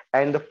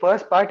 And the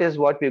first part is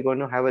what we're going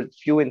to have a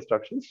few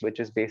instructions, which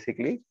is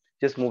basically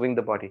just moving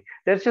the body.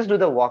 Let's just do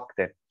the walk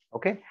then.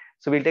 Okay.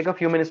 So we'll take a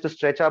few minutes to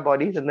stretch our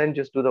bodies and then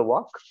just do the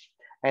walk.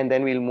 And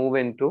then we'll move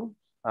into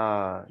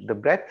the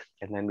breath,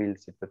 and then we'll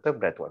sit with the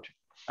breath watching.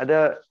 Are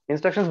the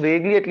instructions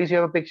vaguely, at least you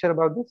have a picture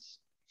about this?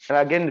 And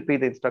again, repeat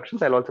the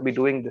instructions. I'll also be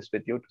doing this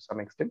with you to some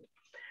extent.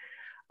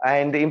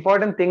 And the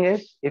important thing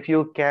is, if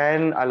you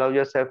can allow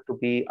yourself to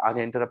be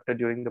uninterrupted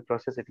during the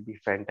process, it will be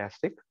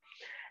fantastic.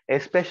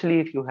 Especially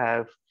if you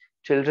have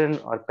children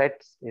or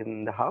pets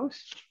in the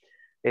house,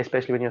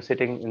 especially when you're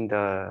sitting in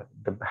the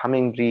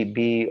humming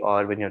bee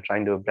or when you're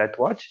trying to breath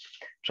watch,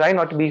 try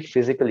not to be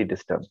physically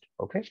disturbed.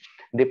 Okay,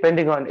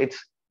 depending on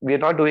we're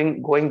not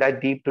going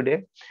that deep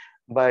today,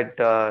 but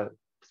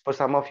for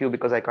some of you,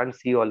 because I can't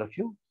see all of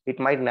you, it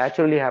might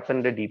naturally happen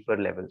at a deeper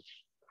level.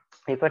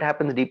 If it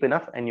happens deep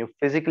enough and you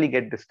physically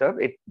get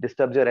disturbed, it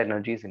disturbs your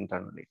energies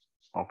internally.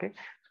 Okay,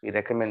 so we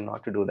recommend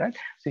not to do that.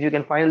 So if you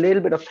can find a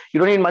little bit of, you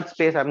don't need much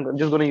space. I'm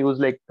just going to use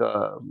like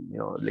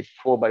like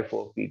 4 by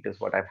 4 feet is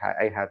what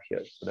I have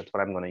here, so that's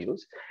what I'm going to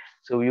use.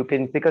 So you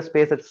can pick a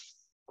space that's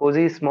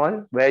cozy,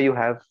 small, where you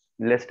have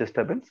less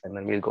disturbance, and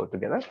then we'll go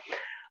together.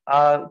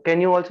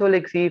 Can you also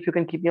like see if you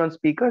can keep me on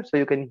speaker so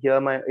you can hear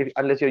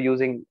unless you're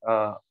using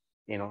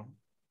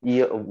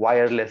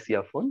wireless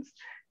earphones,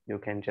 you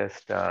can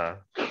just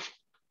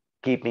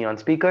keep me on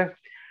speaker,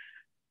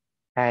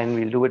 and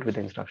we'll do it with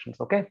instructions.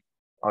 Okay,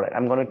 all right,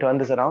 I'm going to turn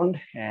this around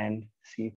and see